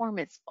bond,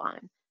 performance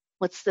bond.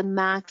 What's the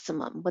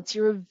maximum? What's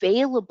your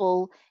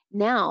available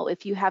now?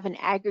 If you have an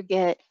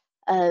aggregate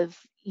of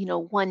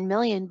 1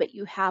 million, but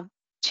you have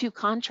 2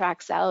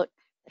 contracts out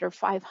that are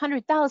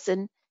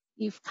 500,000,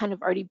 you've kind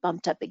of already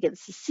bumped up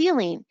against the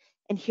ceiling.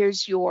 And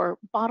here's your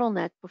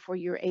bottleneck before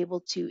you're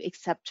able to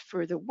accept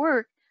further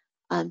work,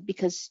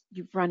 because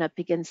you've run up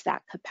against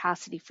that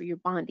capacity for your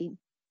bonding.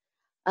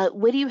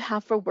 What do you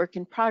have for work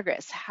in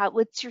progress?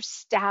 What's your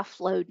staff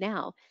load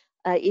now?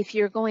 If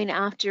you're going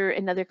after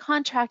another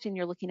contract and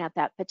you're looking at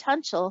that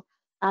potential,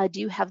 do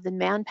you have the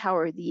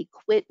manpower, the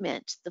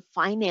equipment, the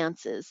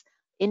finances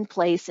in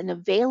place and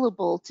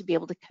available to be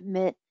able to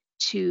commit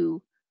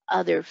to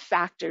other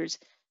factors,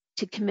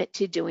 to commit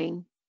to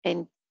doing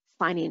and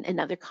signing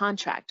another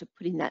contract, of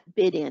putting that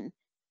bid in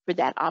for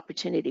that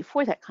opportunity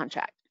for that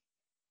contract?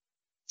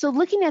 So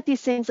looking at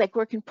these things like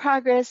work in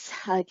progress,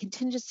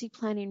 contingency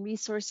planning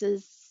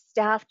resources,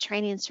 staff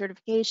training and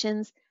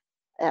certifications,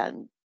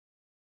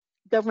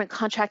 government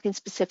contracting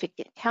specific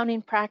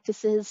accounting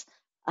practices,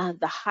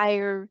 the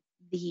higher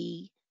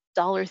the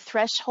dollar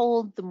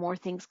threshold, the more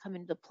things come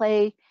into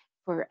play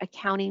for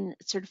accounting,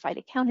 certified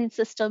accounting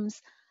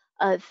systems,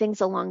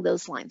 things along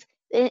those lines.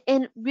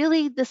 And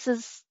really this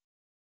is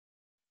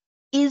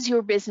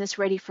your business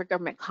ready for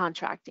government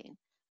contracting?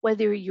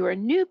 Whether you're a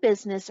new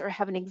business or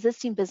have an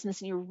existing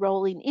business and you're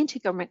rolling into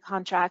government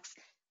contracts,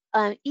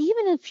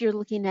 even if you're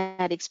looking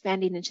at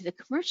expanding into the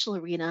commercial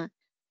arena,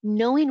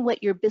 knowing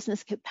what your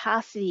business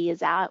capacity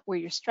is at, where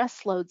your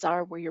stress loads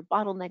are, where your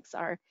bottlenecks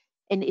are,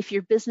 and if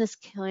your business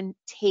can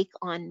take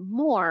on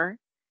more,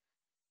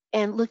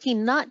 and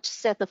looking not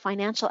just at the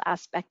financial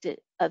aspect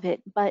of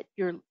it, but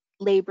your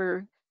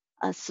labor,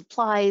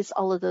 supplies,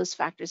 all of those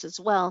factors as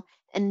well,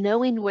 and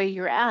knowing where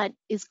you're at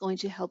is going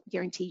to help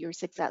guarantee your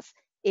success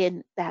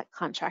in that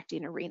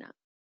contracting arena.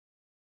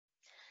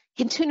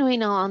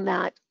 Continuing on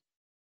that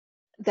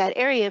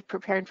area of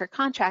preparing for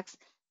contracts,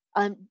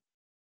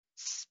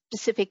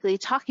 specifically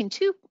talking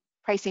to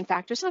pricing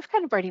factors, and I've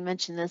kind of already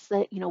mentioned this,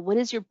 that what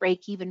is your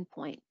break-even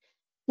point?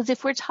 Because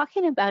if we're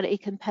talking about a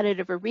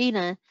competitive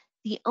arena,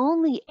 the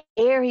only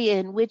area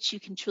in which you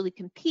can truly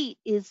compete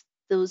is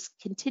those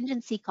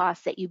contingency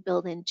costs that you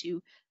build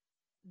into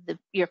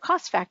your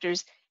cost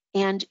factors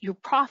and your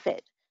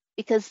profit.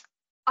 Because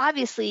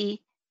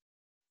obviously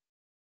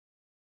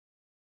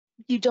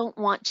you don't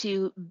want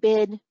to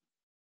bid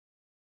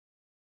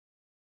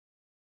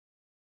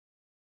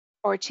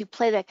or to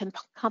play that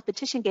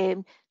competition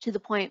game to the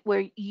point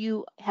where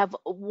you have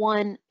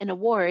won an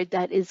award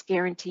that is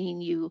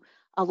guaranteeing you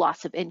a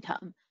loss of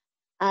income.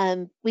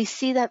 We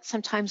see that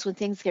sometimes when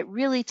things get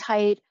really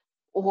tight,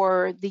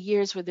 or the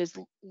years where there's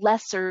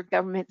lesser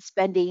government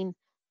spending.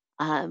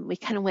 We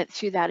kind of went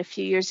through that a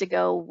few years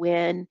ago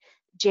when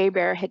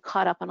JBER had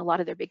caught up on a lot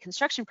of their big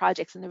construction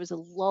projects, and there was a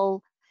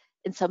lull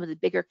in some of the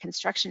bigger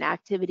construction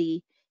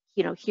activity,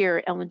 here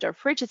at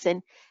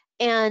Elmendorf-Richardson.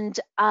 And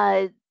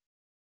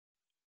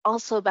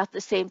also about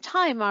the same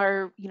time,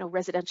 our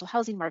residential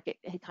housing market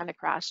had kind of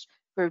crashed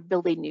for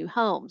building new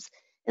homes.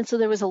 And so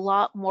there was a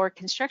lot more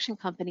construction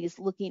companies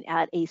looking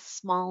at a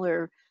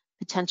smaller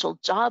potential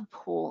job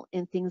pool,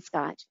 and things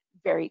got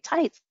very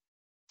tight.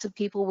 So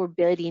people were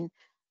bidding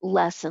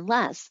less and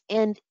less.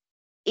 And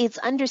it's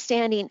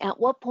understanding at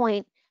what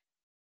point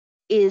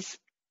is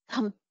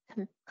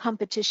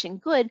competition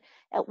good,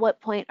 at what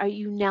point are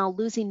you now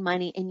losing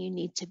money and you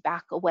need to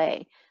back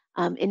away.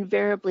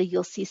 Invariably,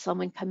 you'll see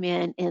someone come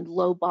in and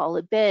lowball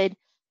a bid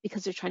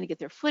because they're trying to get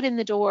their foot in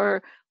the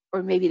door,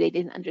 or maybe they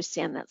didn't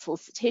understand that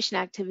solicitation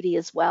activity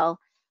as well,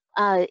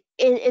 and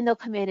they'll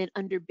come in and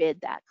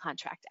underbid that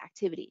contract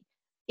activity.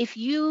 If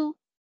you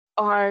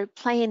are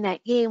playing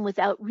that game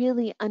without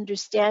really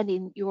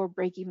understanding your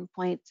break-even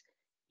point,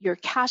 your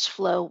cash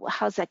flow,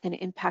 how's that going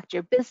to impact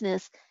your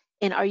business,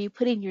 and are you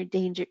putting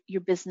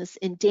your business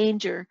in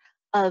danger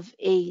of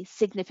a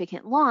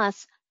significant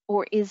loss,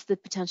 or is the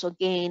potential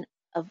gain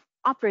of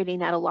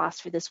operating at a loss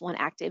for this one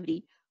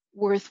activity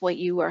worth what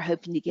you are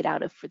hoping to get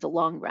out of for the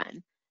long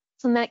run?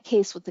 So in that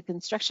case, with the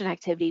construction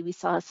activity, we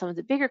saw some of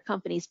the bigger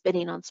companies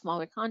bidding on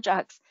smaller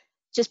contracts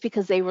just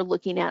because they were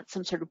looking at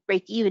some sort of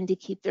break even to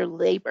keep their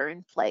labor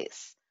in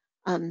place.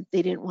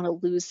 They didn't want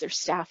to lose their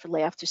staff or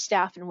lay off their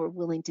staff, and were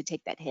willing to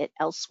take that hit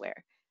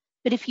elsewhere.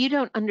 But if you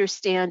don't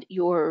understand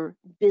your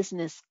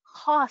business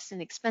costs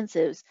and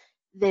expenses,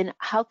 then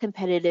how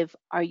competitive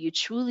are you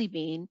truly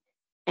being,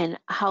 and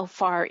how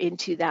far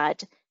into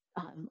that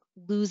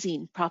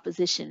losing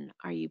proposition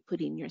are you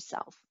putting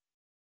yourself?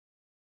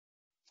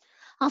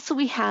 Also,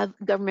 we have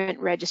government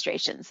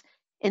registrations,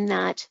 in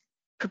that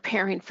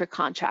preparing for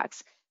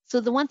contracts. So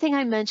the one thing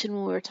I mentioned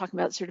when we were talking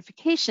about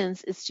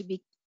certifications is to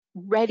be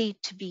ready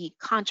to be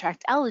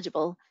contract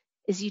eligible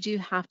is you do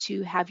have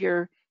to have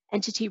your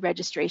entity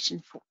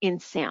registration in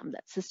SAM,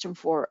 that system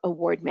for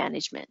award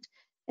management.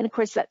 And of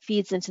course, that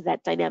feeds into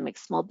that dynamic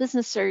small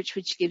business search,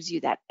 which gives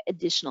you that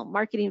additional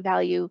marketing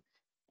value.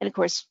 And of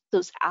course,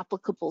 those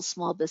applicable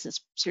small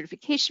business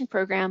certification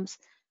programs,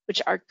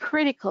 which are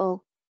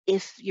critical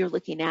if you're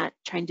looking at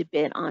trying to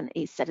bid on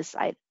a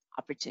set-aside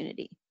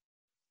opportunity.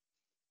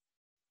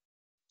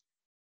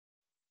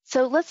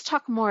 So let's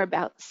talk more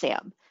about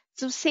SAM.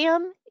 So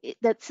SAM,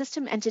 that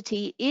system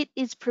entity, it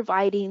is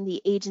providing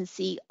the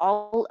agency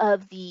all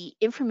of the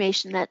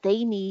information that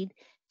they need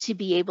to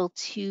be able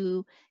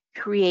to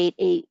create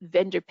a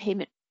vendor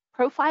payment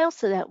profile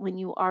so that when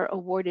you are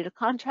awarded a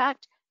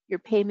contract, your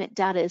payment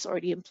data is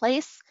already in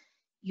place.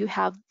 You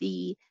have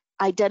the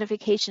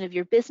identification of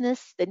your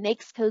business, the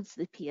NAICS codes,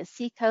 the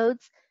PSC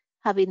codes.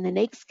 Having the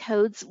NAICS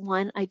codes,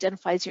 one,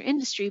 identifies your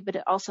industry, but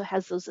it also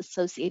has those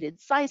associated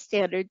size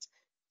standards.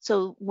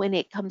 So when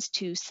it comes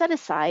to set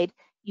aside,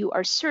 you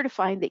are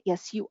certifying that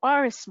yes, you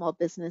are a small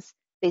business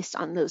based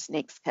on those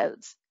NAICS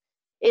codes.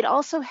 It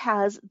also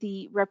has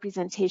the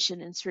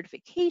representation and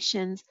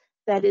certifications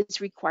that is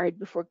required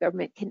before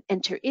government can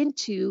enter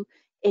into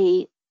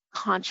a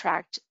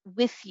contract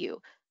with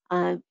you.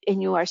 And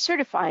you are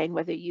certifying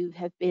whether you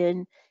have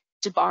been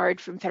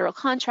debarred from federal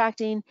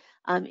contracting,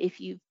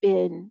 if you've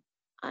been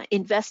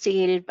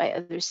investigated by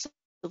other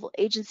civil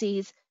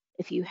agencies,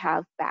 if you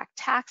have back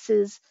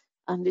taxes.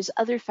 There's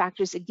other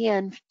factors,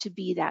 again, to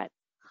be that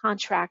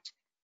contract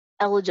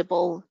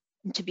eligible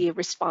and to be a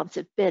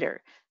responsive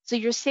bidder. So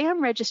your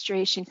SAM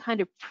registration kind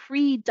of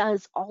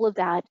pre-does all of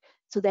that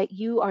so that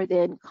you are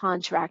then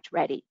contract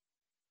ready.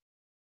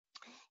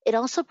 It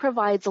also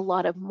provides a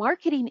lot of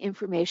marketing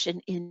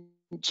information in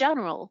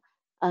general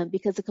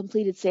because a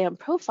completed SAM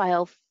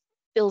profile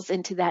fills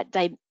into that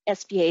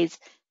SBA's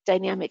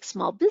dynamic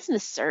small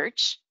business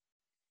search.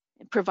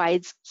 It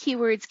provides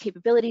keywords,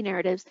 capability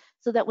narratives,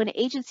 so that when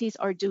agencies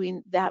are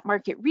doing that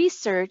market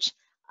research,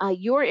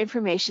 your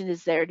information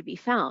is there to be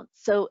found.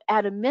 So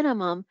at a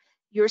minimum,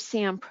 your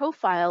SAM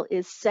profile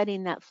is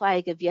setting that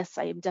flag of, yes,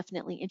 I am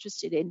definitely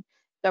interested in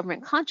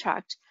government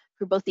contract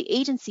for both the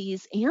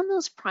agencies and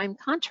those prime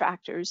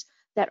contractors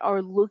that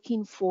are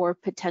looking for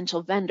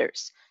potential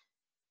vendors.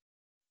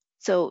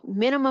 So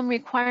minimum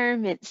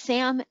requirement,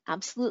 SAM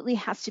absolutely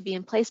has to be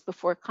in place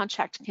before a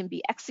contract can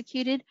be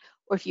executed,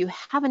 or if you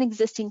have an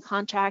existing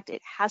contract,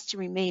 it has to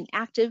remain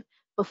active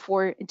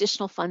before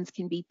additional funds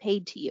can be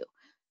paid to you.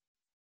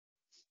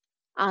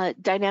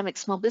 Dynamic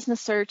small business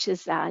search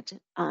is that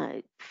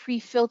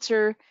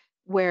pre-filter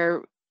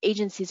where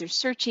agencies are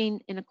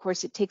searching, and of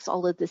course it takes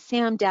all of the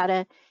SAM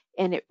data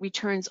and it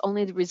returns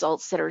only the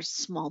results that are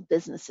small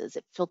businesses.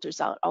 It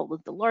filters out all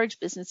of the large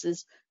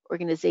businesses,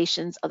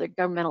 organizations, other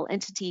governmental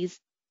entities,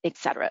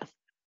 etc.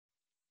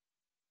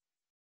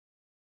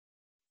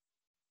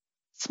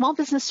 Small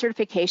business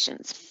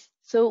certifications.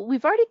 So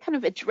we've already kind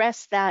of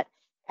addressed that,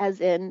 as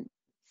in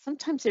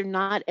sometimes they're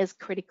not as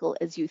critical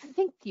as you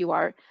think you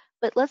are,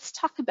 but let's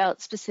talk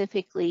about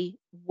specifically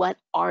what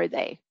are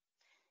they.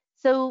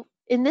 So,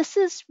 and this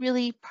is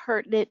really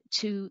pertinent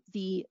to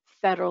the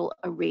federal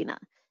arena.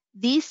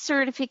 These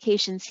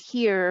certifications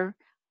here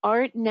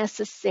aren't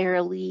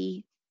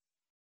necessarily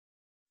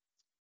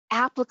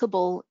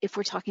applicable if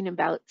we're talking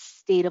about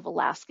state of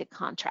Alaska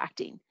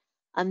contracting.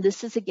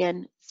 This is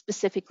again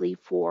specifically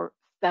for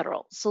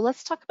federal. So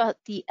let's talk about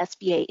the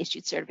SBA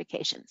issued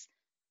certifications.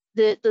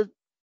 The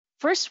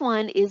first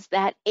one is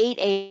that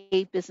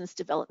 8A business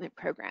development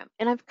program.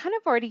 And I've kind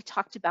of already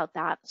talked about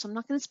that, so I'm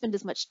not going to spend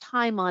as much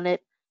time on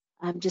it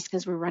just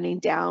because we're running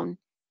down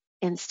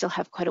and still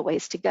have quite a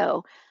ways to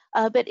go.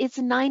 But it's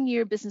a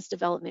 9-year business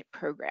development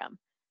program.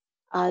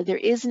 There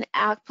is an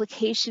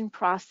application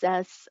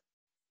process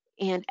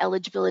and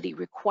eligibility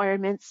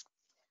requirements.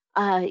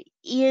 On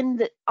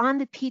the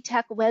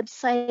PTAC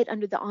website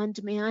under the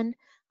on-demand,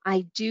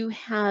 I do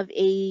have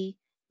a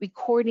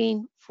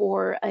recording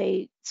for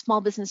a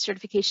small business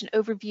certification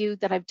overview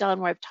that I've done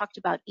where I've talked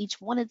about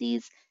each one of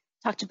these,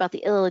 talked about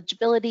the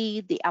eligibility,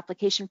 the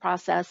application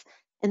process,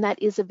 and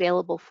that is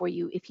available for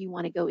you if you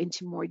want to go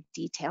into more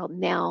detail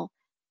now,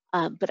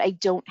 but I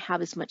don't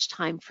have as much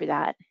time for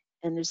that,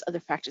 and there's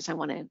other factors I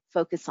want to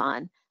focus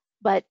on.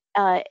 But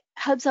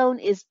Hub Zone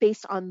is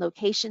based on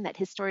location, that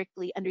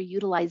historically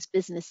underutilized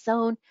business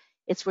zone.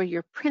 It's where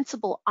your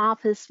principal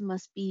office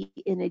must be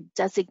in a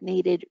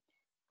designated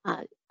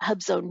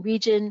Hub Zone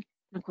region.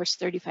 And of course,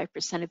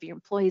 35% of your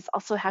employees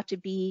also have to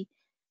be.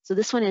 So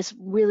this one is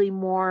really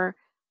more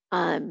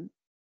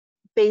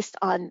based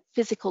on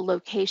physical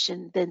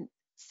location than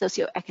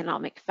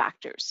socioeconomic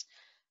factors.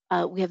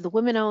 We have the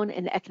women-owned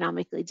and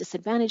economically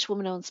disadvantaged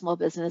women-owned small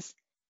business,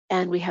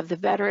 and we have the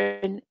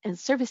veteran and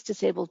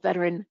service-disabled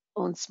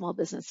veteran-owned small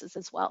businesses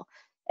as well.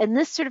 And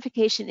this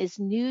certification is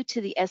new to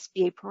the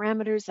SBA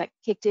parameters that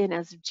kicked in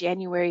as of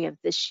January of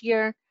this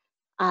year,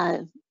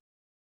 but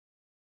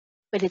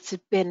it's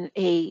been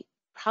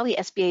probably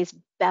SBA's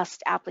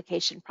best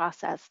application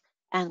process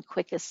and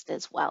quickest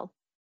as well.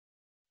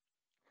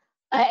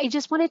 I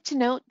just wanted to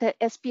note that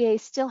SBA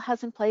still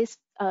has in place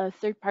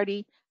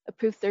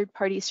approved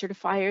third-party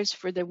certifiers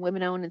for their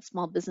women-owned and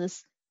small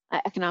business,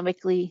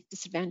 economically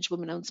disadvantaged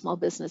women-owned small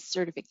business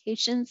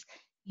certifications.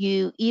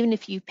 Even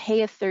if you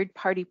pay a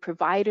third-party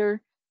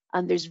provider,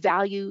 there's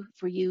value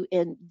for you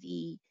in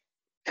the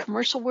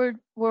commercial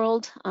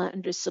world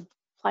under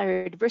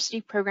supplier diversity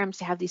programs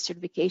to have these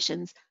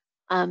certifications.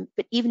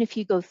 But even if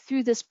you go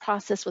through this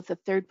process with a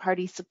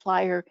third-party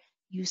supplier,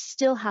 you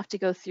still have to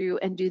go through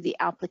and do the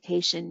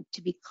application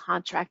to be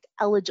contract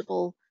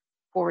eligible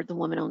for the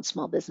women-owned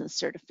small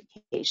business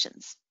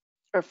certifications,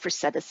 or for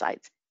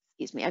set-asides.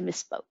 Excuse me, I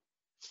misspoke.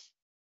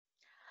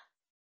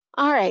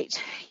 All right,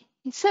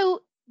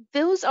 so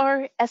those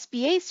are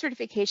SBA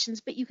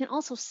certifications, but you can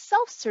also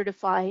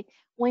self-certify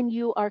when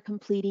you are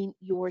completing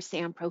your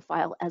SAM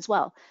profile as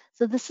well.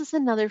 So this is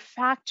another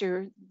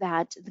factor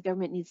that the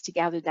government needs to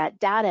gather that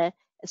data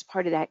as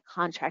part of that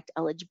contract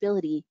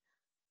eligibility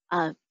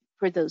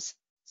for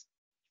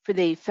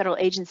the federal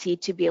agency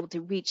to be able to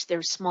reach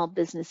their small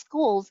business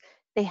goals.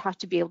 They have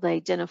to be able to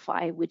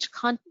identify which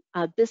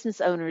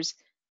business owners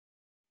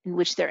in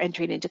which they're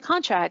entering into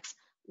contracts,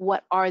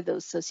 what are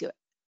those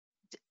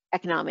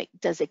socioeconomic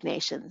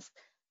designations.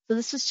 So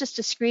this is just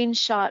a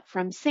screenshot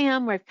from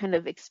SAM where I've kind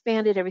of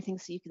expanded everything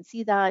so you can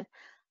see that.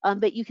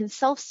 But you can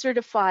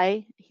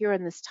self-certify here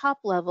on this top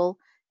level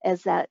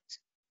as that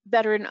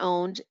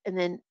veteran-owned, and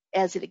then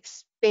as it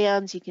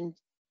expands, you can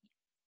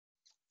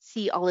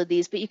see all of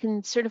these, but you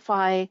can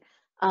certify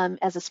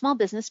as a small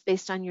business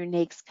based on your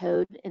NAICS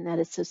code and that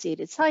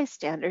associated size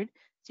standard.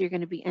 So you're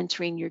going to be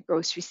entering your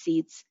gross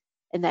receipts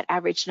and that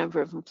average number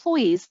of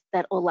employees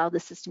that will allow the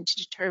system to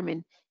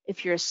determine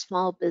if you're a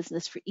small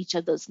business for each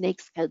of those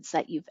NAICS codes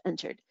that you've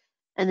entered.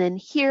 And then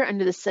here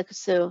under the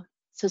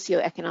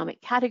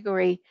socioeconomic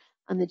category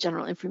on the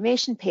general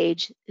information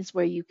page is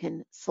where you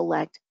can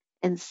select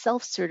and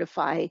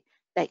self-certify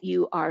that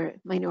you are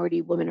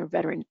minority, women, or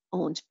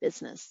veteran-owned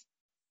business.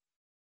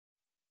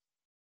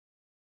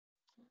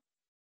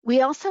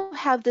 We also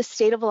have the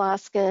State of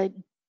Alaska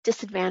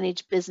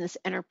Disadvantaged Business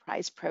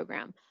Enterprise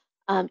Program.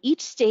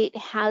 Each state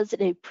has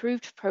an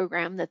approved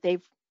program that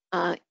they've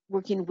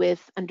working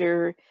with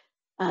under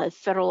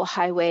Federal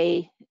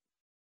Highway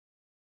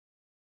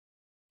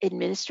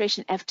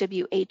Administration,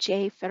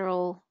 FWHA,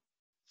 Federal,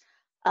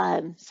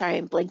 sorry,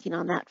 I'm blanking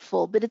on that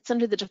full, but it's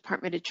under the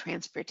Department of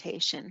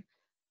Transportation.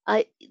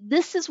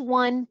 This is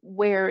one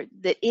where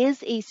that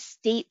is a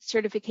state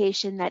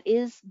certification that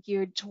is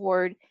geared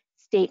toward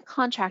state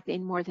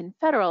contracting more than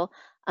federal,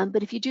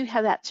 but if you do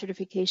have that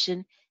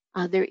certification,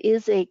 there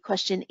is a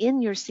question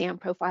in your SAM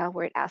profile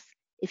where it asks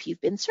if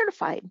you've been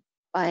certified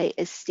by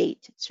a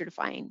state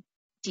certifying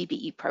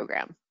DBE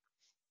program.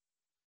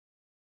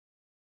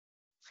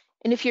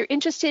 And if you're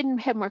interested and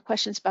have more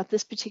questions about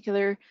this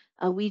particular,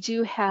 we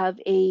do have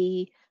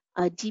a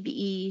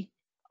DBE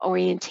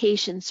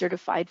orientation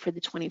certified for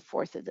the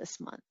 24th of this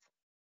month.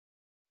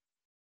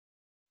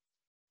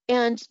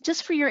 And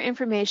just for your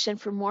information,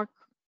 for more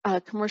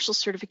commercial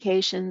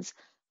certifications,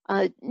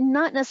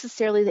 not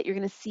necessarily that you're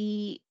going to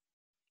see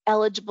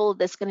eligible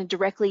that's going to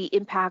directly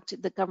impact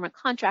the government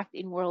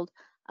contracting world.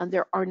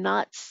 There are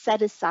not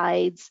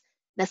set-asides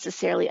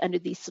necessarily under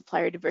these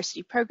supplier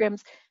diversity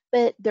programs,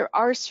 but there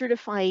are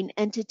certifying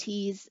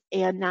entities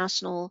and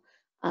national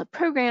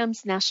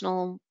programs,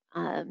 national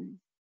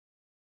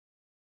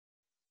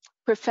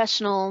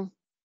professional,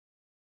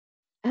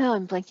 oh,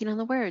 I'm blanking on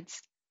the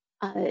words,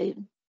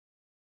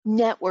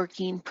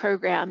 networking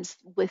programs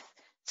with,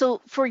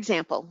 so for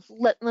example,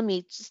 let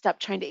me stop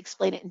trying to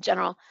explain it in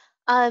general.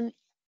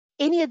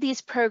 Any of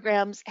these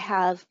programs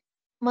have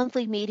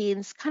monthly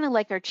meetings, kind of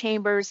like our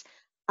chambers.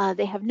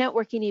 They have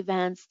networking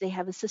events, they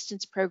have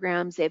assistance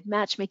programs, they have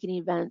matchmaking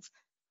events.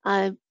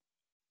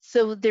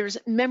 So there's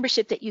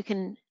membership that you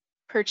can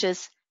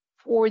purchase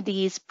for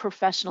these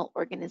professional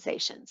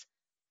organizations,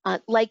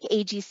 like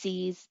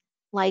AGCs,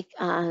 like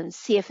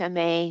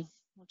CFMA,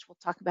 which we'll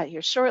talk about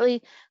here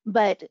shortly,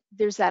 but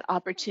there's that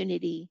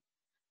opportunity.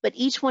 But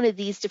each one of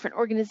these different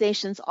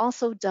organizations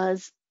also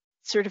does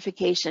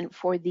certification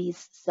for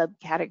these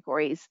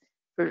subcategories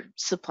for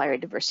supplier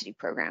diversity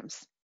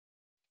programs.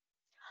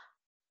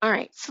 All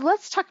right, so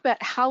let's talk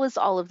about how is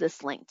all of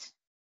this linked.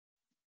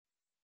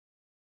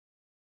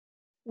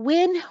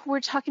 When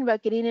we're talking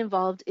about getting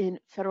involved in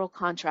federal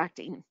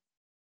contracting,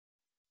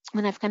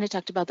 and I've kind of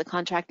talked about the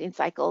contracting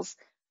cycles,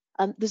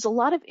 there's a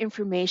lot of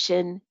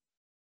information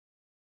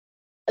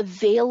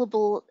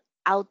available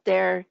out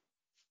there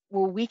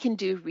where we can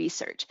do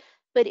research.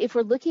 But if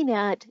we're looking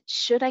at,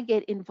 should I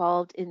get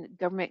involved in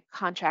government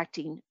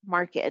contracting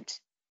market?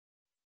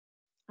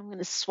 I'm going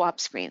to swap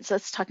screens.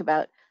 Let's talk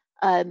about,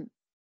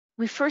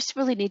 we first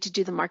really need to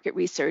do the market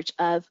research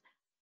of,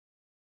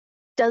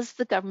 does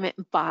the government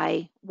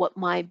buy what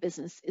my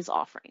business is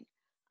offering?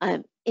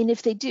 And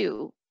if they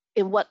do,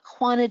 in what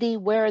quantity,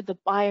 where are the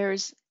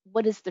buyers,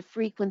 what is the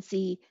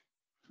frequency?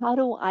 How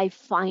do I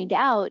find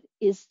out,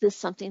 is this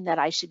something that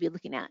I should be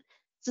looking at?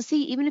 So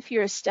see, even if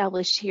you're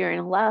established here in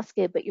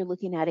Alaska, but you're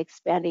looking at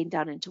expanding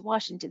down into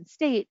Washington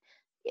State,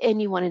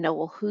 and you want to know,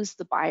 well, who's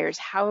the buyers?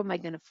 How am I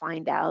going to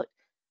find out?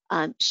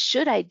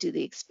 Should I do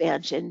the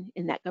expansion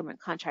in that government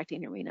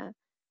contracting arena?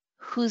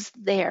 Who's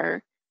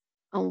there?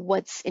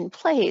 What's in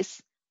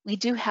place? We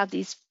do have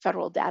these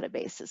federal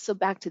databases. So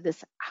back to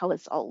this, how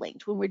it's all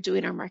linked when we're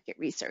doing our market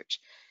research.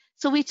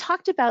 So we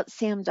talked about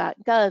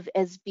SAM.gov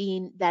as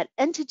being that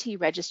entity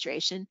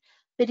registration,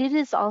 but it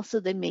is also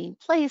the main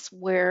place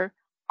where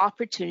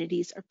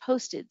opportunities are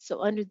posted.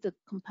 So under the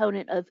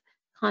component of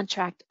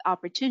contract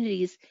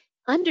opportunities,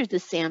 under the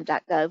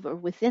SAM.gov or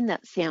within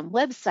that SAM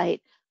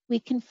website, we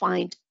can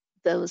find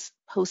those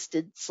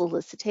posted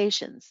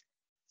solicitations.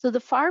 So the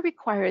FAR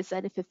requires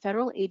that if a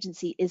federal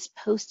agency is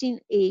posting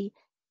a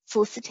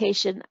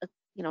solicitation,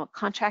 a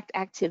contract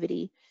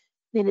activity,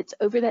 then it's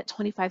over that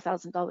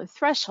 $25,000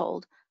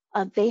 threshold.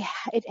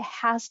 It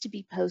has to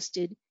be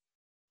posted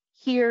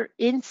here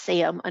in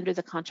SAM under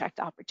the contract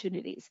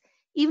opportunities,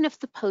 even if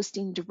the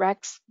posting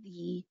directs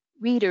the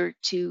reader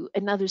to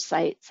another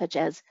site such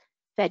as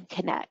Fed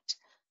Connect.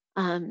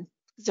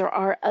 There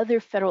are other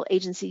federal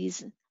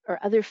agencies or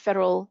other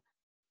federal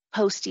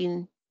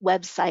posting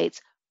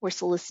websites where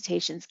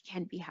solicitations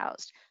can be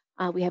housed.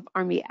 We have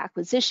Army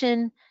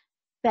Acquisition,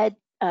 Fed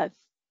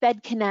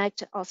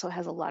Connect also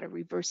has a lot of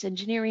reverse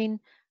engineering,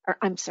 or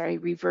I'm sorry,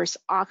 reverse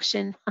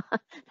auction,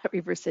 not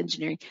reverse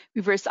engineering,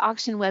 reverse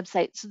auction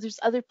websites. So there's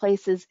other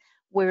places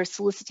where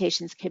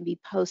solicitations can be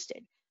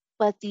posted,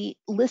 but the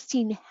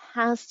listing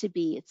has to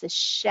be, it's a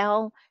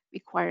shall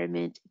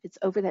requirement. If it's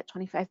over that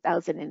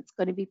 25,000 and it's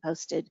going to be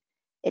posted,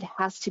 it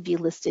has to be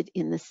listed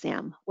in the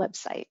SAM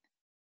website.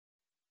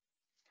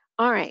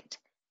 All right,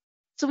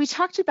 so we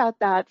talked about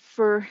that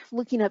for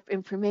looking up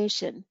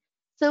information.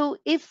 So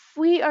if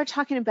we are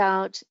talking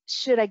about,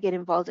 should I get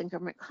involved in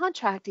government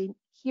contracting,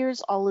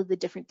 here's all of the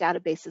different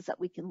databases that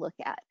we can look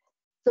at.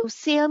 So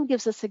SAM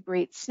gives us a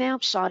great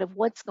snapshot of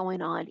what's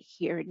going on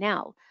here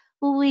now.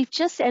 Well, we've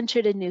just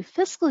entered a new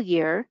fiscal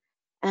year,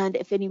 and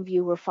if any of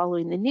you were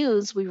following the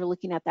news, we were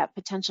looking at that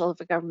potential of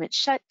a government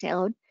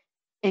shutdown,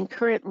 and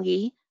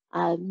currently,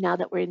 now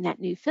that we're in that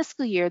new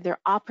fiscal year, they're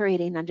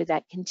operating under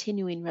that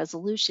continuing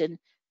resolution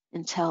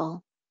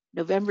until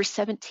November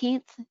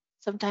 17th,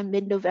 sometime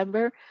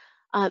mid-November.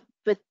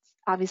 But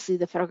obviously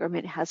the federal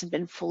government hasn't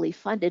been fully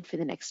funded for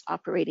the next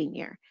operating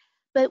year.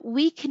 But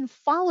we can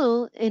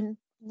follow and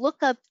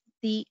look up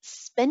the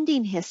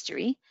spending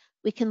history.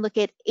 We can look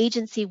at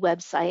agency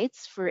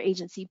websites for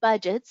agency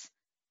budgets.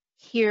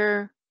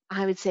 Here,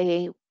 I would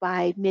say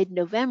by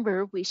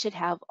mid-November, we should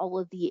have all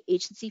of the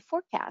agency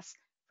forecasts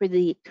for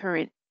the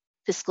current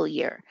fiscal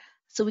year.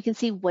 So we can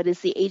see, what is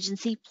the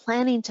agency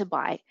planning to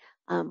buy?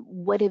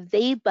 What have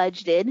they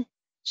budgeted?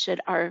 Should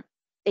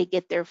they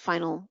get their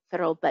final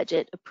federal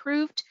budget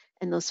approved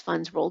and those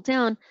funds roll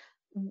down?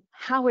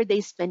 How are they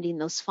spending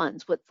those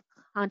funds? What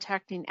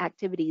contracting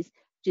activities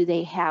do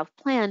they have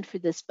planned for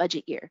this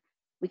budget year?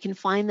 We can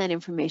find that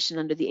information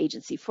under the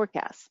agency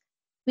forecast.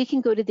 We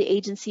can go to the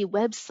agency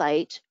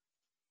website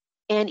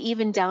and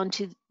even down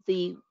to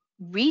the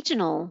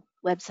regional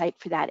website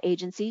for that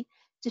agency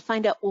to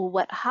find out, well,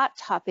 what hot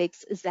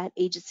topics is that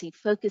agency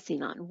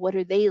focusing on? What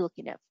are they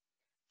looking at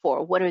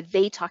for? What are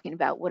they talking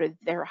about? What are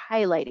they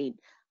highlighting?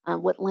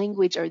 What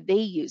language are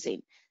they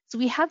using? So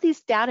we have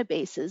these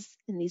databases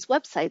and these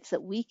websites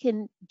that we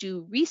can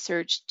do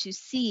research to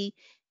see,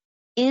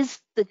 is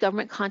the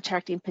government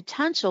contracting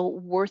potential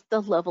worth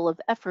the level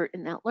of effort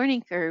in that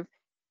learning curve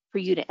for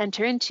you to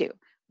enter into?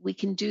 We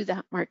can do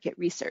that market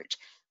research.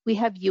 We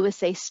have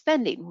USA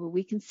spending, where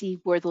we can see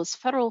where those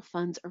federal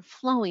funds are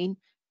flowing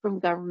from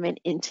government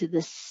into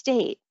the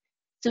state.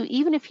 So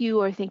even if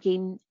you are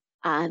thinking,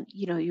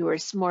 you are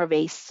more of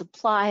a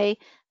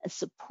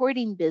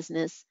supporting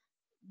business,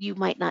 you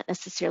might not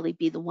necessarily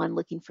be the one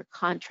looking for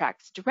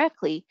contracts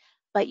directly,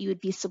 but you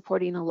would be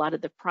supporting a lot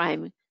of the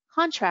prime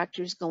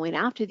contractors going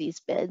after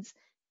these bids.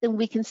 Then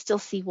we can still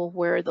see, well,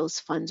 where are those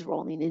funds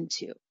rolling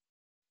into?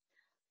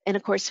 And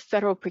of course,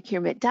 Federal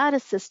Procurement Data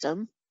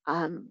System,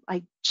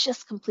 I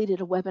just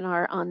completed a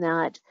webinar on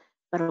that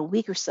about a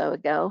week or so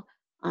ago,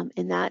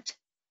 and that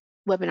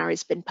webinar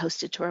has been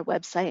posted to our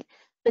website.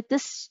 But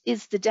this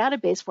is the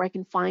database where I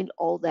can find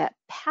all that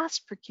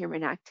past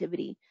procurement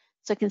activity.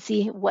 So I can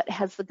see what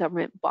has the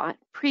government bought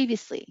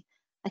previously.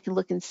 I can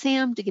look in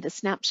SAM to get a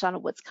snapshot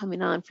of what's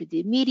coming on for the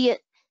immediate,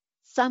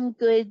 some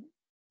good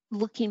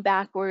looking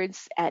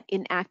backwards at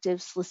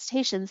inactive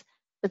solicitations,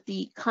 but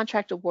the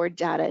contract award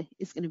data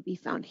is going to be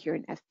found here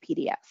in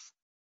FPDF.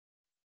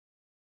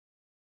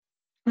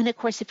 And of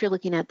course, if you're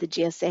looking at the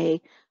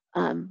GSA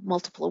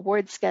multiple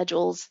award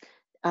schedules,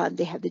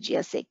 they have the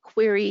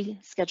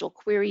GSA schedule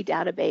query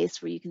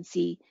database, where you can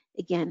see,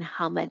 again,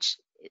 how much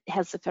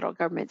has the federal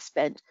government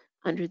spent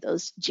under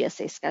those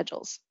GSA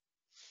schedules.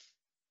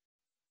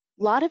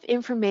 A lot of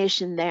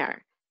information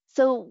there.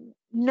 So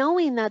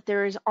knowing that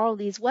there's all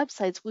these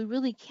websites, we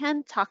really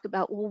can talk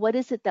about, well, what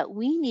is it that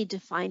we need to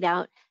find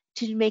out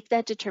to make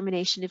that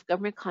determination if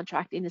government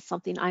contracting is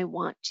something I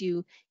want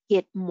to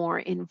get more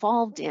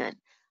involved in.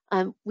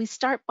 We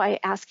start by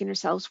asking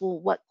ourselves, well,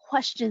 what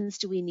questions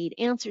do we need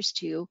answers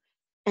to?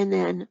 And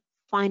then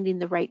finding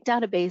the right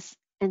database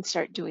and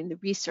start doing the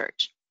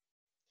research.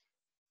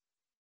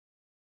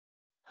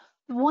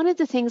 One of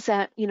the things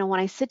that, when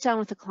I sit down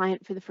with a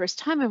client for the first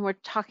time and we're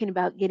talking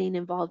about getting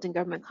involved in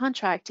government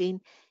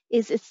contracting,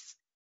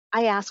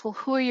 I ask, well,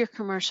 who are your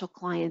commercial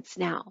clients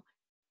now?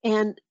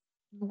 And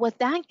what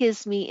that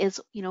gives me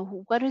is,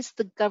 what is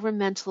the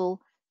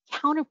governmental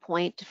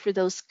counterpoint for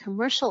those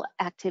commercial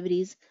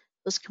activities,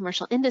 those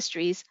commercial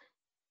industries,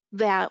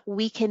 that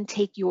we can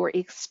take your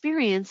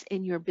experience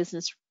in your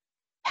business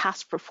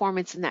past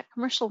performance in that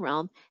commercial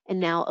realm and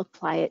now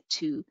apply it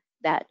to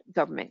that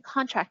government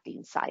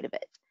contracting side of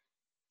it.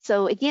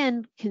 So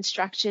again,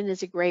 construction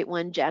is a great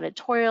one.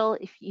 Janitorial,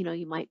 if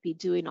you might be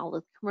doing all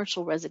the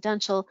commercial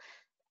residential,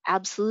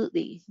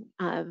 absolutely.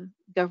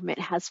 Government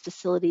has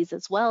facilities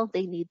as well.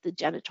 They need the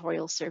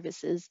janitorial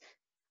services,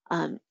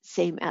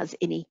 same as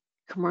any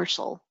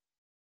commercial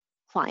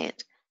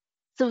client.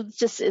 So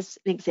just as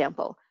an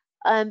example.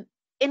 And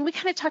we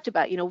kind of talked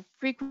about,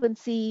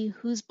 frequency,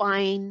 who's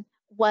buying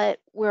what,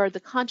 where are the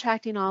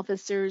contracting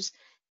officers,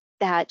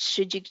 that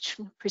should you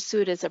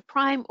pursue it as a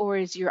prime or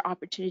is your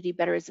opportunity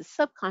better as a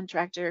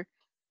subcontractor?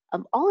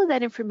 All of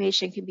that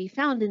information can be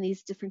found in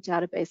these different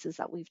databases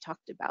that we've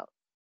talked about.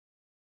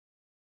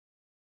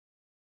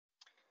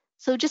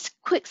 So just a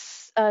quick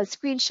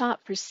screenshot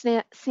for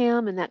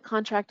SAM and that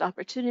contract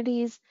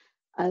opportunities.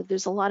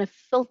 There's a lot of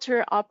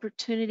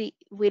way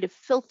to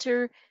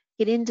filter,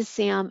 get into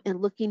SAM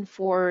and looking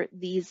for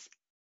these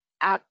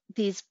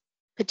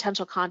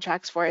potential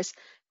contracts for us. Of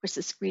course,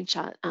 the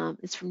screenshot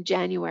is from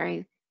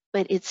January,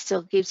 but it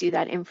still gives you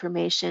that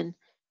information.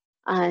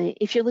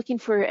 If you're looking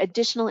for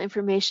additional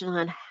information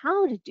on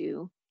how to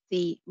do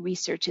the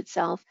research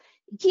itself,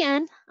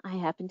 again, I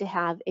happen to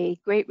have a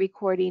great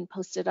recording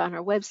posted on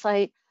our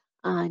website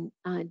on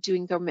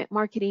doing government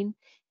marketing.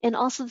 And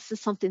also, this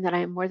is something that I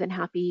am more than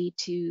happy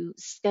to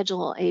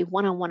schedule a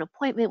one-on-one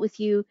appointment with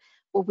you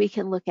where we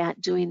can look at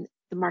doing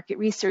the market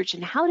research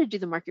and how to do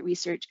the market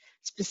research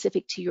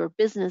specific to your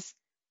business,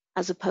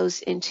 as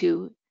opposed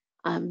into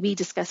me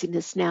discussing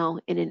this now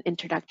in an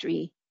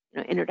introduction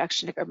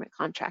to government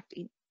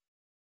contracting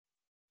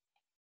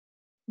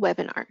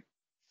webinar.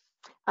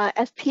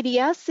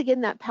 FPDS,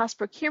 again, that past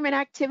procurement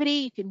activity,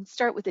 you can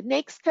start with a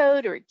NAICS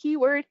code or a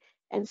keyword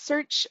and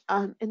search,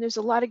 and there's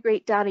a lot of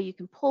great data you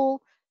can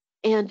pull.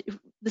 And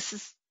this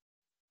is,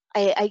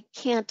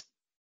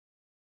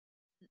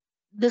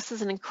 this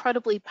is an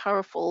incredibly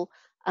powerful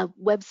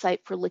website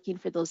for looking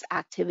for those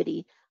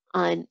activity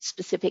on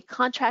specific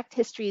contract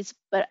histories,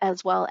 but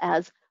as well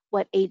as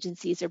what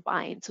agencies are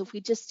buying. So if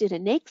we just did a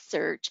NAICS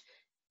search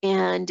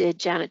and did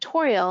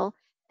janitorial,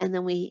 and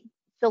then we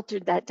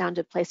filtered that down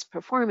to place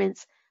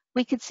performance,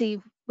 we could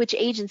see which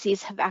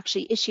agencies have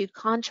actually issued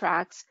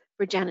contracts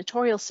for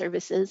janitorial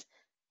services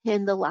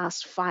in the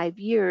last 5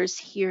 years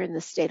here in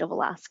the state of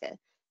Alaska.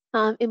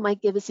 It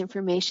might give us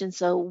information,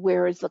 so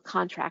where is the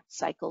contract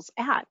cycles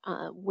at?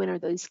 When are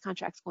those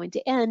contracts going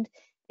to end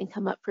and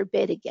come up for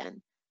bid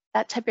again?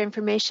 That type of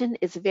information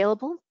is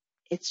available.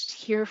 It's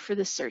here for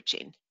the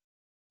searching.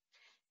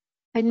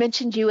 I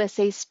mentioned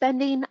USA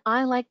spending.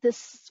 I like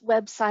this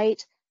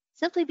website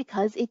simply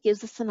because it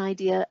gives us an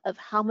idea of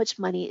how much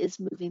money is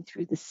moving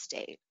through the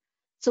state.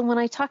 So when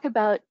I talk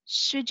about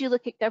should you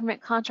look at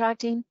government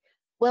contracting,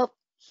 well,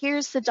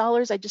 here's the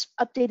dollars. I just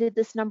updated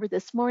this number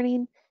this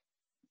morning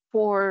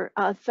for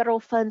federal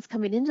funds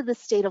coming into the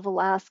state of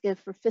Alaska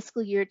for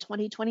fiscal year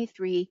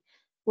 2023.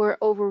 We're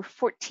over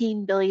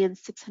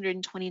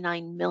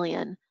 $14,629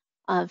 million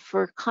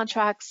for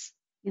contracts.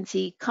 You can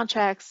see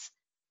contracts,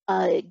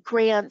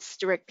 grants,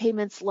 direct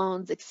payments,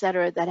 loans, et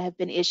cetera, that have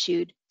been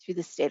issued through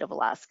the state of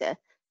Alaska.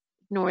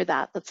 Ignore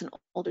that, that's an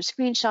older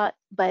screenshot,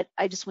 but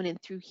I just went in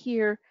through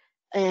here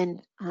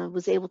and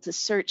was able to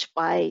search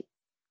by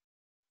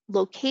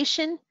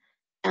location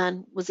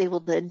and was able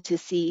then to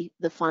see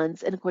the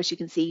funds. And of course, you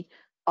can see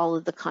all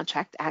of the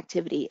contract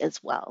activity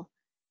as well.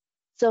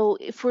 So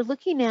if we're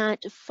looking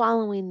at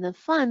following the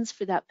funds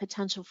for that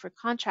potential for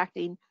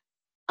contracting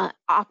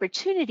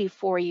opportunity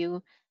for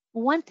you,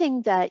 one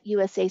thing that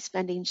USA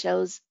spending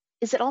shows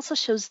is it also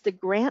shows the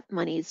grant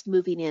monies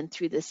moving in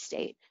through the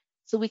state.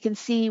 So we can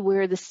see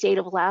where the state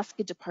of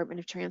Alaska Department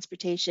of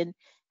Transportation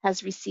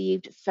has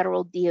received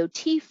federal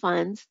DOT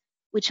funds,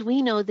 which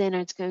we know then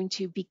is going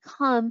to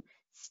become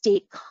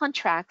state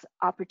contract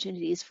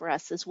opportunities for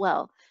us as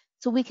well.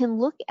 So we can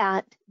look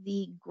at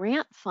the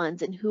grant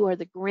funds and who are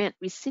the grant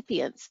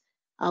recipients.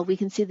 We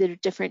can see there are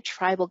different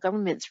tribal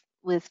governments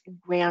with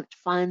grant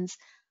funds.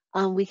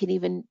 We can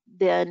even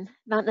then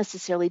not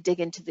necessarily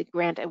dig into the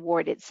grant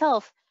award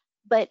itself,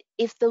 but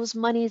if those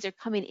monies are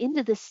coming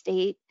into the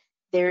state,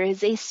 there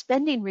is a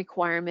spending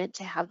requirement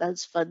to have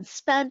those funds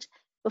spent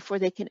before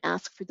they can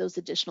ask for those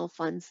additional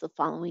funds the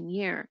following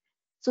year.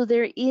 So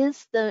there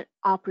is the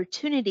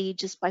opportunity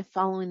just by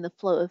following the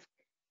flow of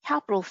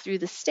capital through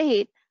the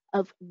state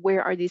of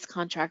where are these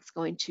contracts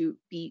going to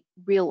be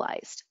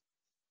realized.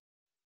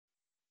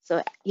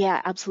 So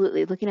yeah,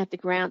 absolutely. Looking at the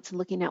grants and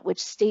looking at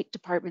which state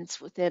departments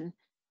within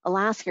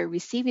Alaska are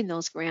receiving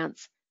those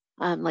grants,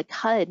 like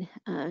HUD,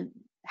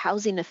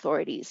 housing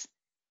authorities,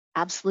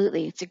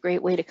 Absolutely. It's a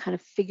great way to kind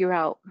of figure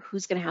out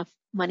who's going to have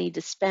money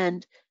to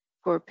spend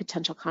for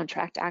potential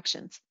contract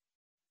actions.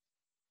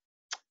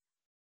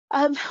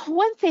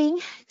 One thing,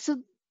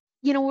 so,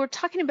 we're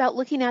talking about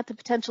looking at the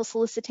potential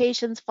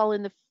solicitations,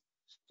 following the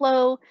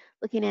flow,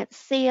 looking at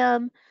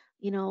SAM,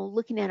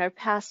 looking at our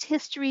past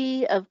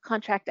history of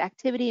contract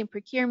activity and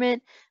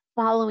procurement,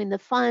 following the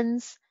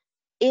funds.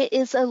 It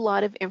is a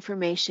lot of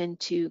information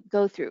to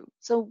go through.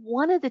 So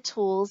one of the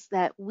tools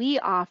that we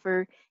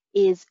offer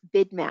is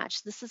Bid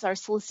Match. This is our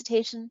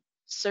solicitation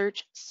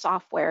search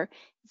software.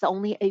 It's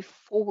only a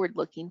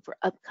forward-looking for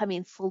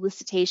upcoming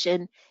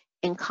solicitation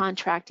and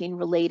contracting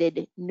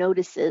related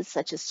notices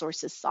such as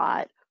sources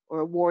sought or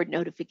award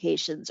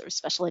notifications or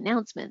special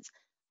announcements.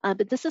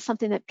 But this is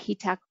something that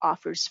PTAC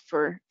offers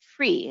for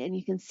free, and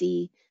you can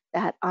see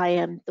that I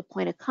am the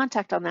point of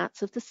contact on that.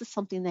 So if this is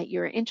something that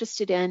you're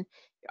interested in,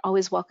 you're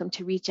always welcome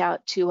to reach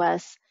out to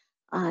us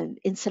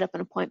and set up an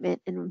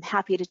appointment, and I'm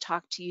happy to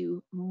talk to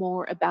you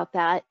more about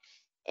that.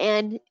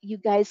 And you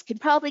guys can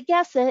probably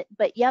guess it,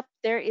 but yep,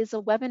 there is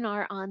a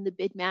webinar on the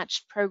Bid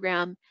Match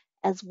program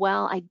as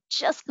well. I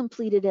just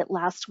completed it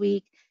last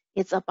week.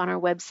 It's up on our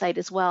website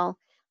as well.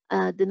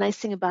 The nice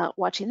thing about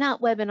watching that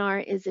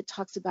webinar is it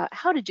talks about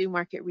how to do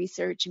market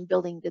research and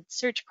building good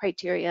search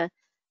criteria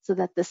so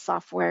that this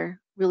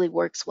software really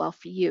works well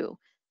for you.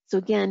 So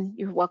again,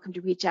 you're welcome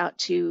to reach out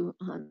to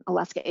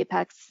Alaska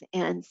Apex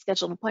and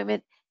schedule an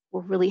appointment.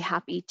 We're really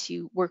happy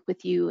to work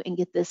with you and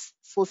get this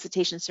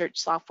solicitation search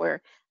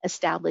software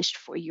established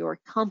for your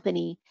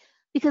company,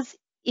 because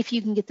if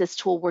you can get this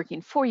tool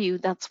working for you,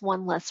 that's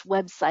one less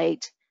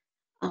website.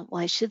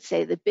 Well, I should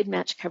say the Bid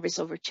Match covers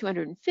over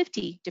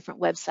 250 different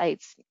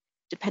websites,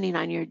 depending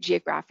on your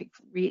geographic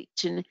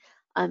region.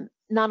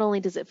 Not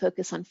only does it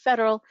focus on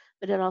federal,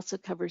 but it also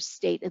covers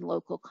state and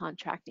local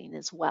contracting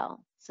as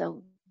well.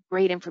 So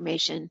great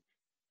information,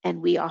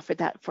 and we offer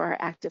that for our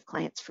active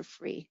clients for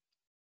free.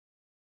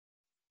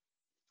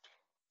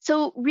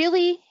 So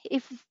really,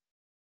 if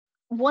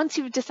once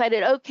you've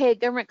decided, okay,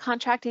 government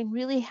contracting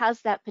really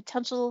has that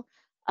potential,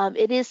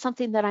 it is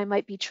something that I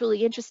might be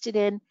truly interested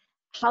in,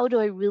 how do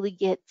I really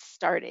get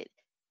started?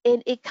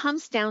 And it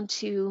comes down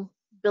to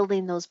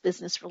building those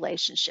business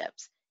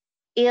relationships.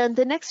 And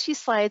the next few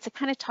slides, I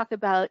kind of talk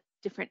about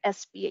different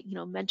SBA,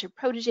 mentor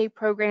protege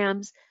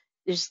programs.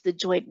 There's the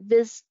joint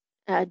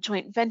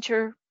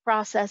venture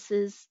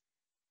processes.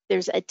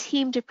 There's a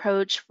teamed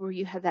approach where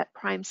you have that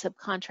prime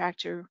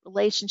subcontractor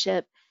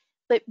relationship.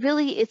 But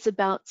really, it's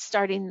about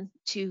starting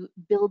to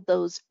build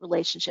those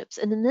relationships.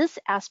 And in this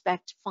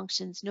aspect,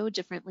 functions no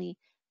differently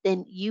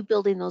than you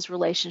building those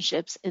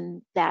relationships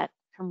in that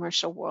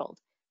commercial world.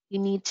 You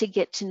need to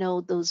get to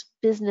know those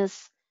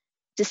business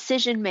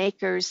decision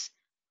makers,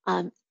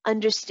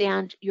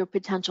 understand your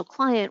potential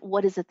client,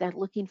 what is it they're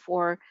looking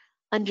for,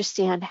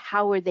 understand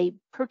how are they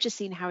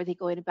purchasing, how are they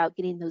going about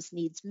getting those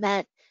needs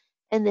met,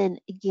 and then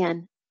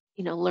again,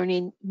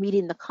 learning,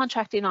 meeting the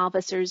contracting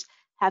officers,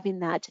 having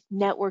that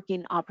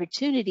networking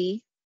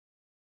opportunity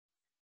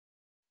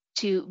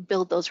to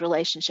build those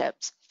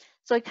relationships.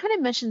 So I kind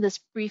of mentioned this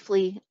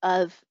briefly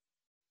of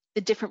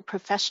the different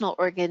professional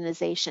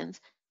organizations,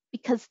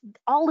 because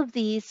all of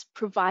these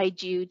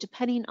provide you,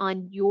 depending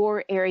on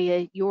your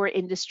area, your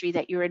industry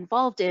that you're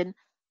involved in,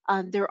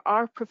 there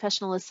are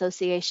professional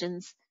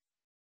associations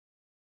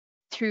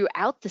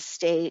throughout the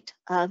state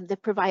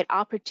that provide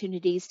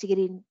opportunities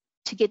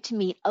to get to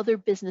meet other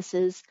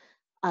businesses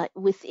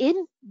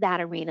within that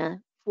arena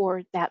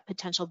for that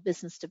potential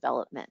business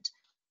development.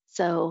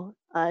 So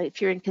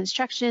if you're in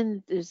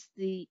construction, there's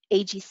the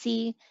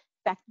AGC. In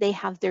fact, they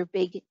have their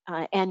big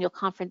annual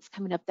conference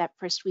coming up that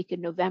first week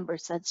in November,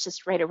 so it's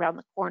just right around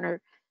the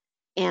corner.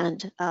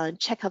 And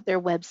check out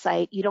their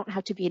website. You don't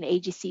have to be an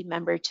AGC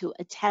member to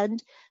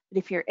attend, but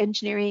if you're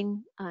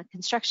engineering,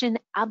 construction,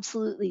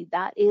 absolutely,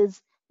 that is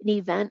an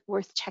event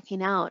worth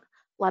checking out.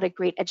 A lot of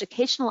great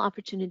educational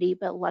opportunity,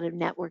 but a lot of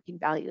networking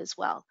value as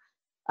well.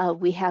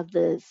 We have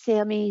the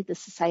SAMI, the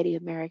Society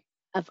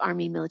of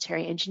Army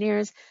Military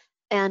Engineers,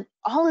 and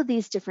all of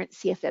these different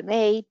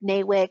CFMA,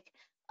 NAWIC,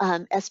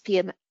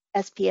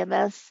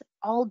 SPMS,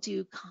 all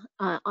do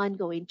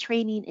ongoing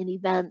training and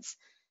events,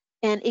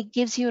 and it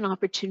gives you an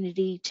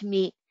opportunity to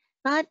meet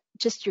not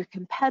just your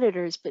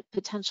competitors, but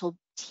potential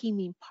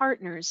teaming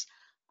partners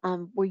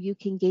where you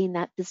can gain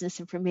that business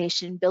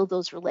information, build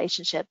those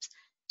relationships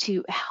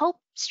to help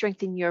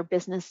strengthen your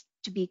business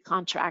to be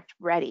contract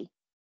ready.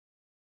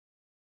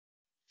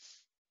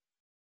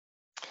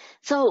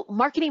 So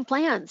marketing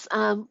plans.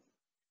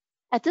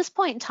 At this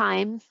point in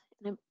time,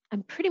 and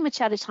I'm pretty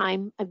much out of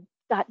time. I've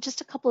got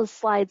just a couple of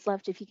slides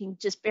left. If you can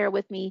just bear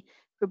with me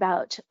for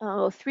about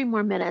 3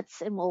 more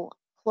minutes and we'll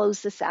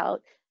close this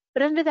out.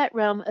 But under that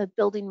realm of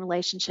building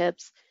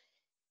relationships,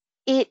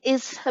 it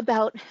is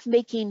about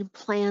making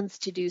plans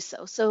to do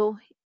so. So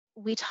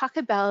we talk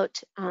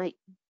about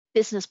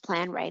business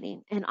plan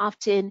writing, and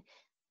often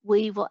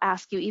we will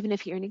ask you, even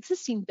if you're an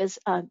existing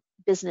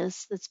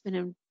business that's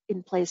been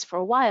in place for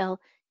a while,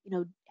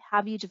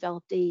 have you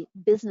developed a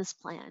business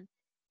plan?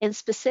 And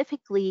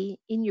specifically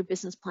in your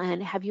business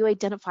plan, have you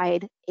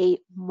identified a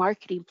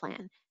marketing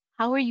plan?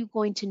 How are you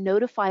going to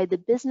notify the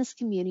business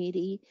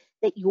community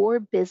that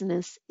your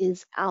business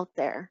is out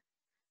there?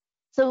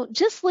 So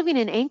just living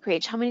in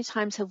Anchorage, how many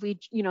times have we,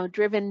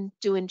 driven,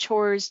 doing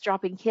chores,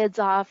 dropping kids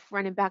off,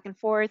 running back and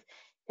forth,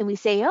 and we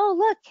say, oh,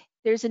 look,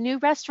 there's a new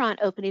restaurant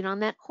opening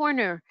on that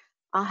corner.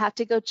 I'll have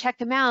to go check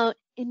them out.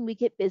 And we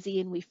get busy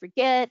and we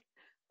forget,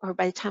 or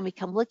by the time we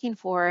come looking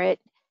for it,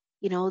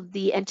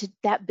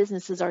 that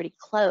business is already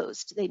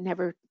closed.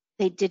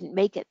 They didn't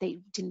make it. They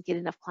didn't get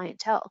enough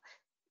clientele.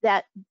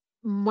 That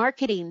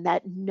marketing,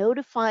 that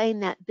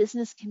notifying that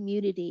business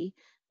community,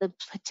 the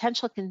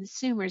potential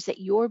consumers that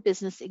your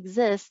business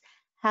exists,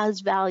 has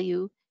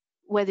value,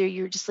 whether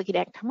you're just looking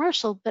at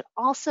commercial, but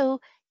also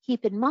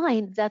keep in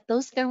mind that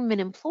those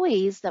government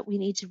employees that we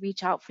need to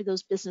reach out for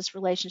those business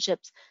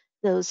relationships,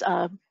 those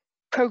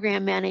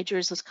program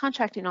managers, those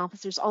contracting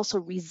officers also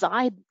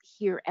reside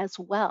here as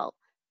well.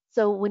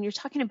 So when you're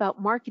talking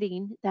about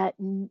marketing, that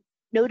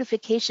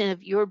notification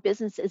of your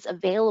business is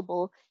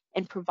available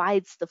and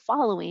provides the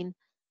following,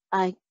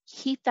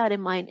 keep that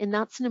in mind. And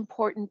that's an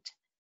important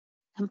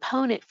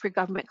component for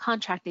government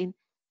contracting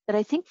that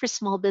I think for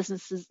small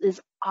businesses is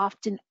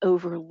often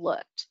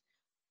overlooked.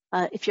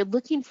 If you're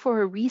looking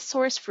for a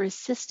resource for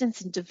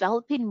assistance in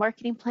developing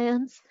marketing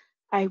plans,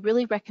 I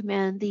really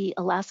recommend the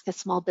Alaska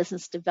Small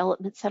Business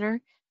Development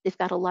Center. They've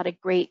got a lot of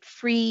great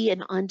free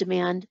and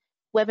on-demand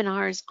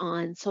webinars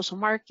on social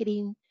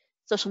marketing,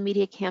 social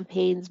media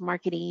campaigns,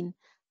 marketing.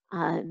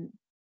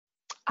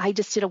 I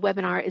just did a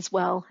webinar as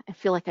well. I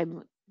feel like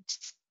I'm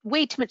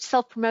way too much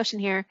self-promotion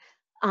here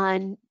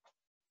on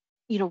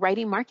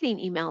writing marketing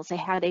emails. I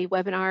had a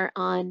webinar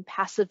on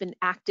passive and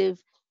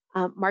active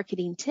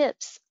marketing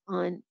tips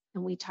and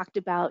we talked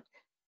about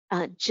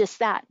just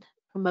that,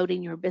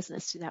 promoting your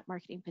business to that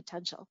marketing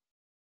potential.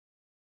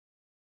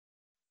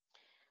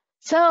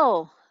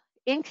 So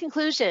in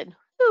conclusion,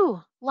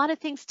 a lot of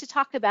things to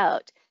talk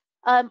about.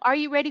 Are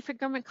you ready for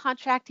government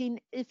contracting?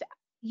 If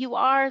you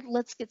are,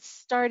 let's get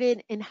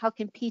started. And how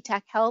can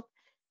PTAC help?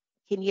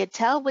 Can you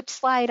tell which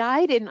slide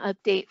I didn't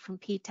update from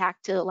PTAC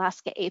to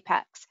Alaska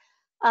Apex?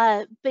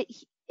 But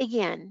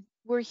again,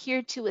 we're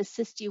here to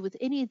assist you with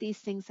any of these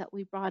things that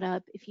we brought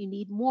up. If you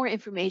need more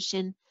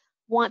information,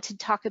 want to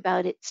talk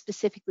about it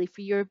specifically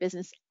for your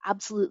business,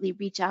 absolutely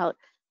reach out,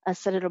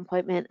 set an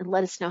appointment, and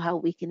let us know how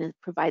we can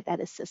provide that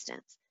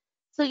assistance.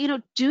 So,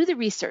 do the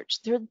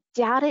research. The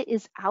data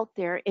is out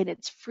there and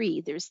it's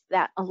free. There's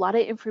a lot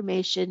of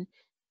information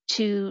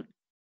to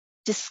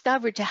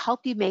discover to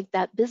help you make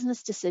that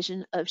business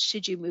decision of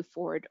should you move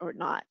forward or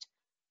not.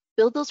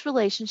 Build those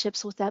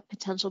relationships with that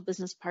potential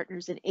business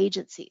partners and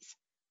agencies.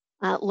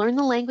 Learn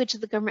the language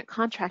of the government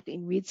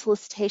contracting, read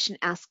solicitation,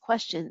 ask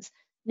questions.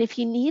 And if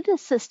you need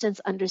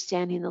assistance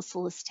understanding those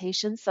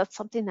solicitations, that's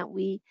something that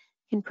we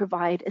can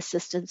provide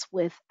assistance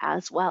with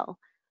as well.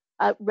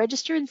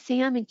 Register in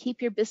SAM and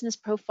keep your business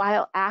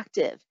profile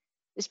active.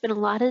 There's been a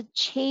lot of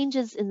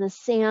changes in the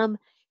SAM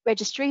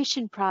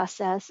registration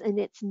process, and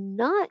it's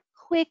not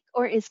quick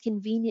or as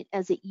convenient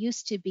as it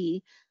used to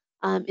be.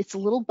 It's a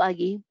little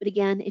buggy, but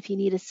again, if you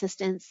need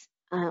assistance,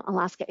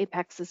 Alaska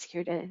Apex is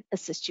here to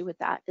assist you with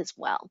that as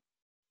well.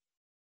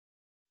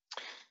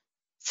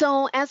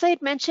 So as I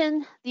had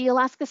mentioned, the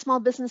Alaska Small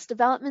Business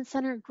Development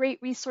Center, great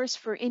resource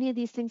for any of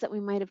these things that we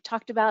might have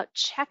talked about.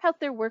 Check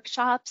out their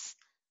workshops,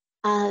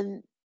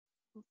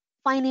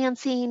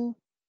 financing,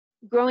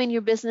 growing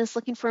your business,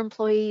 looking for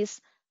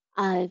employees,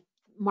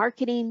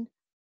 marketing,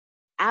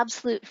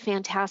 absolute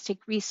fantastic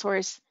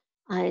resource.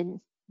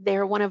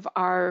 They're one of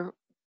our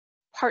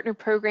partner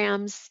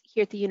programs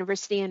here at the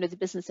university under the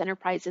Business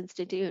Enterprise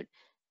Institute.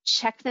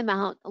 Check them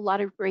out, a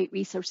lot of great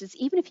resources.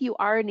 Even if you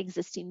are an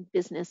existing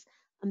business,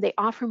 they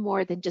offer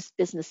more than just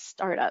business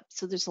startup.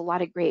 So there's a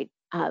lot of great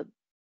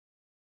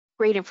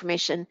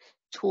information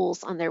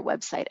tools on their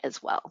website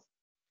as well.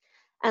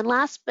 And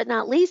last but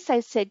not least,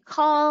 I said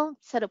call,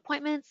 set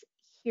appointments.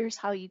 Here's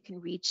how you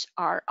can reach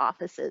our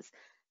offices.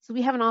 So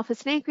we have an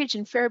office in Anchorage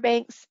and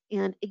Fairbanks.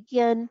 And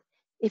again,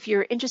 if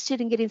you're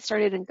interested in getting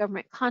started in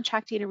government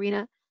contracting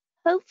arena,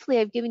 hopefully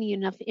I've given you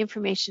enough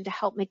information to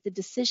help make the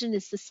decision.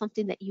 Is this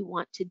something that you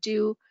want to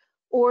do?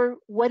 Or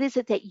what is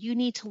it that you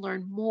need to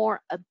learn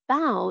more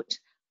about?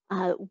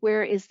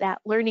 Where is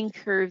that learning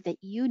curve that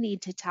you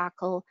need to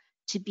tackle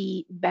to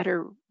be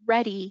better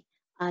ready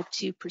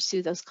to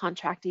pursue those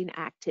contracting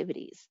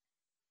activities?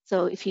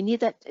 So if you need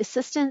that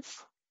assistance,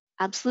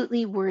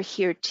 absolutely, we're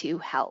here to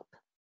help.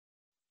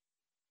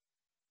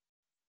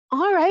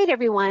 All right,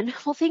 everyone.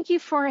 Well, thank you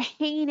for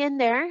hanging in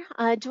there.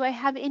 Do I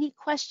have any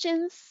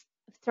questions?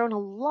 I've thrown a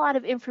lot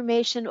of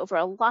information over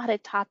a lot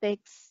of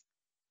topics.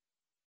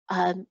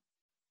 Again,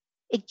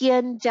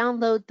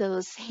 download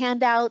those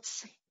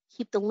handouts,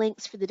 keep the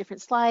links for the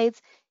different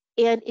slides.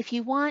 And if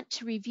you want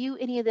to review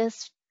any of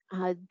this,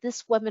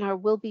 this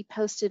webinar will be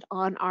posted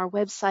on our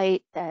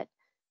website at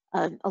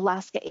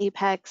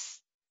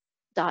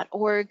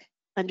alaskaapex.org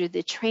under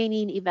the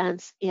training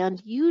events.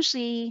 And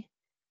usually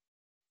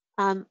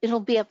it'll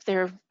be up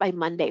there by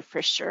Monday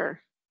for sure.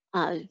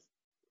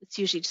 It's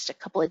usually just a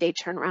couple of day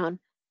turnaround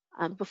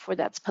before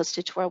that's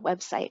posted to our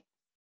website.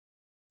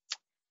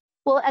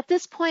 Well, at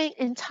this point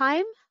in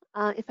time,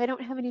 if I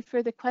don't have any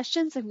further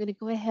questions, I'm going to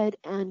go ahead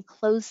and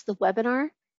close the webinar.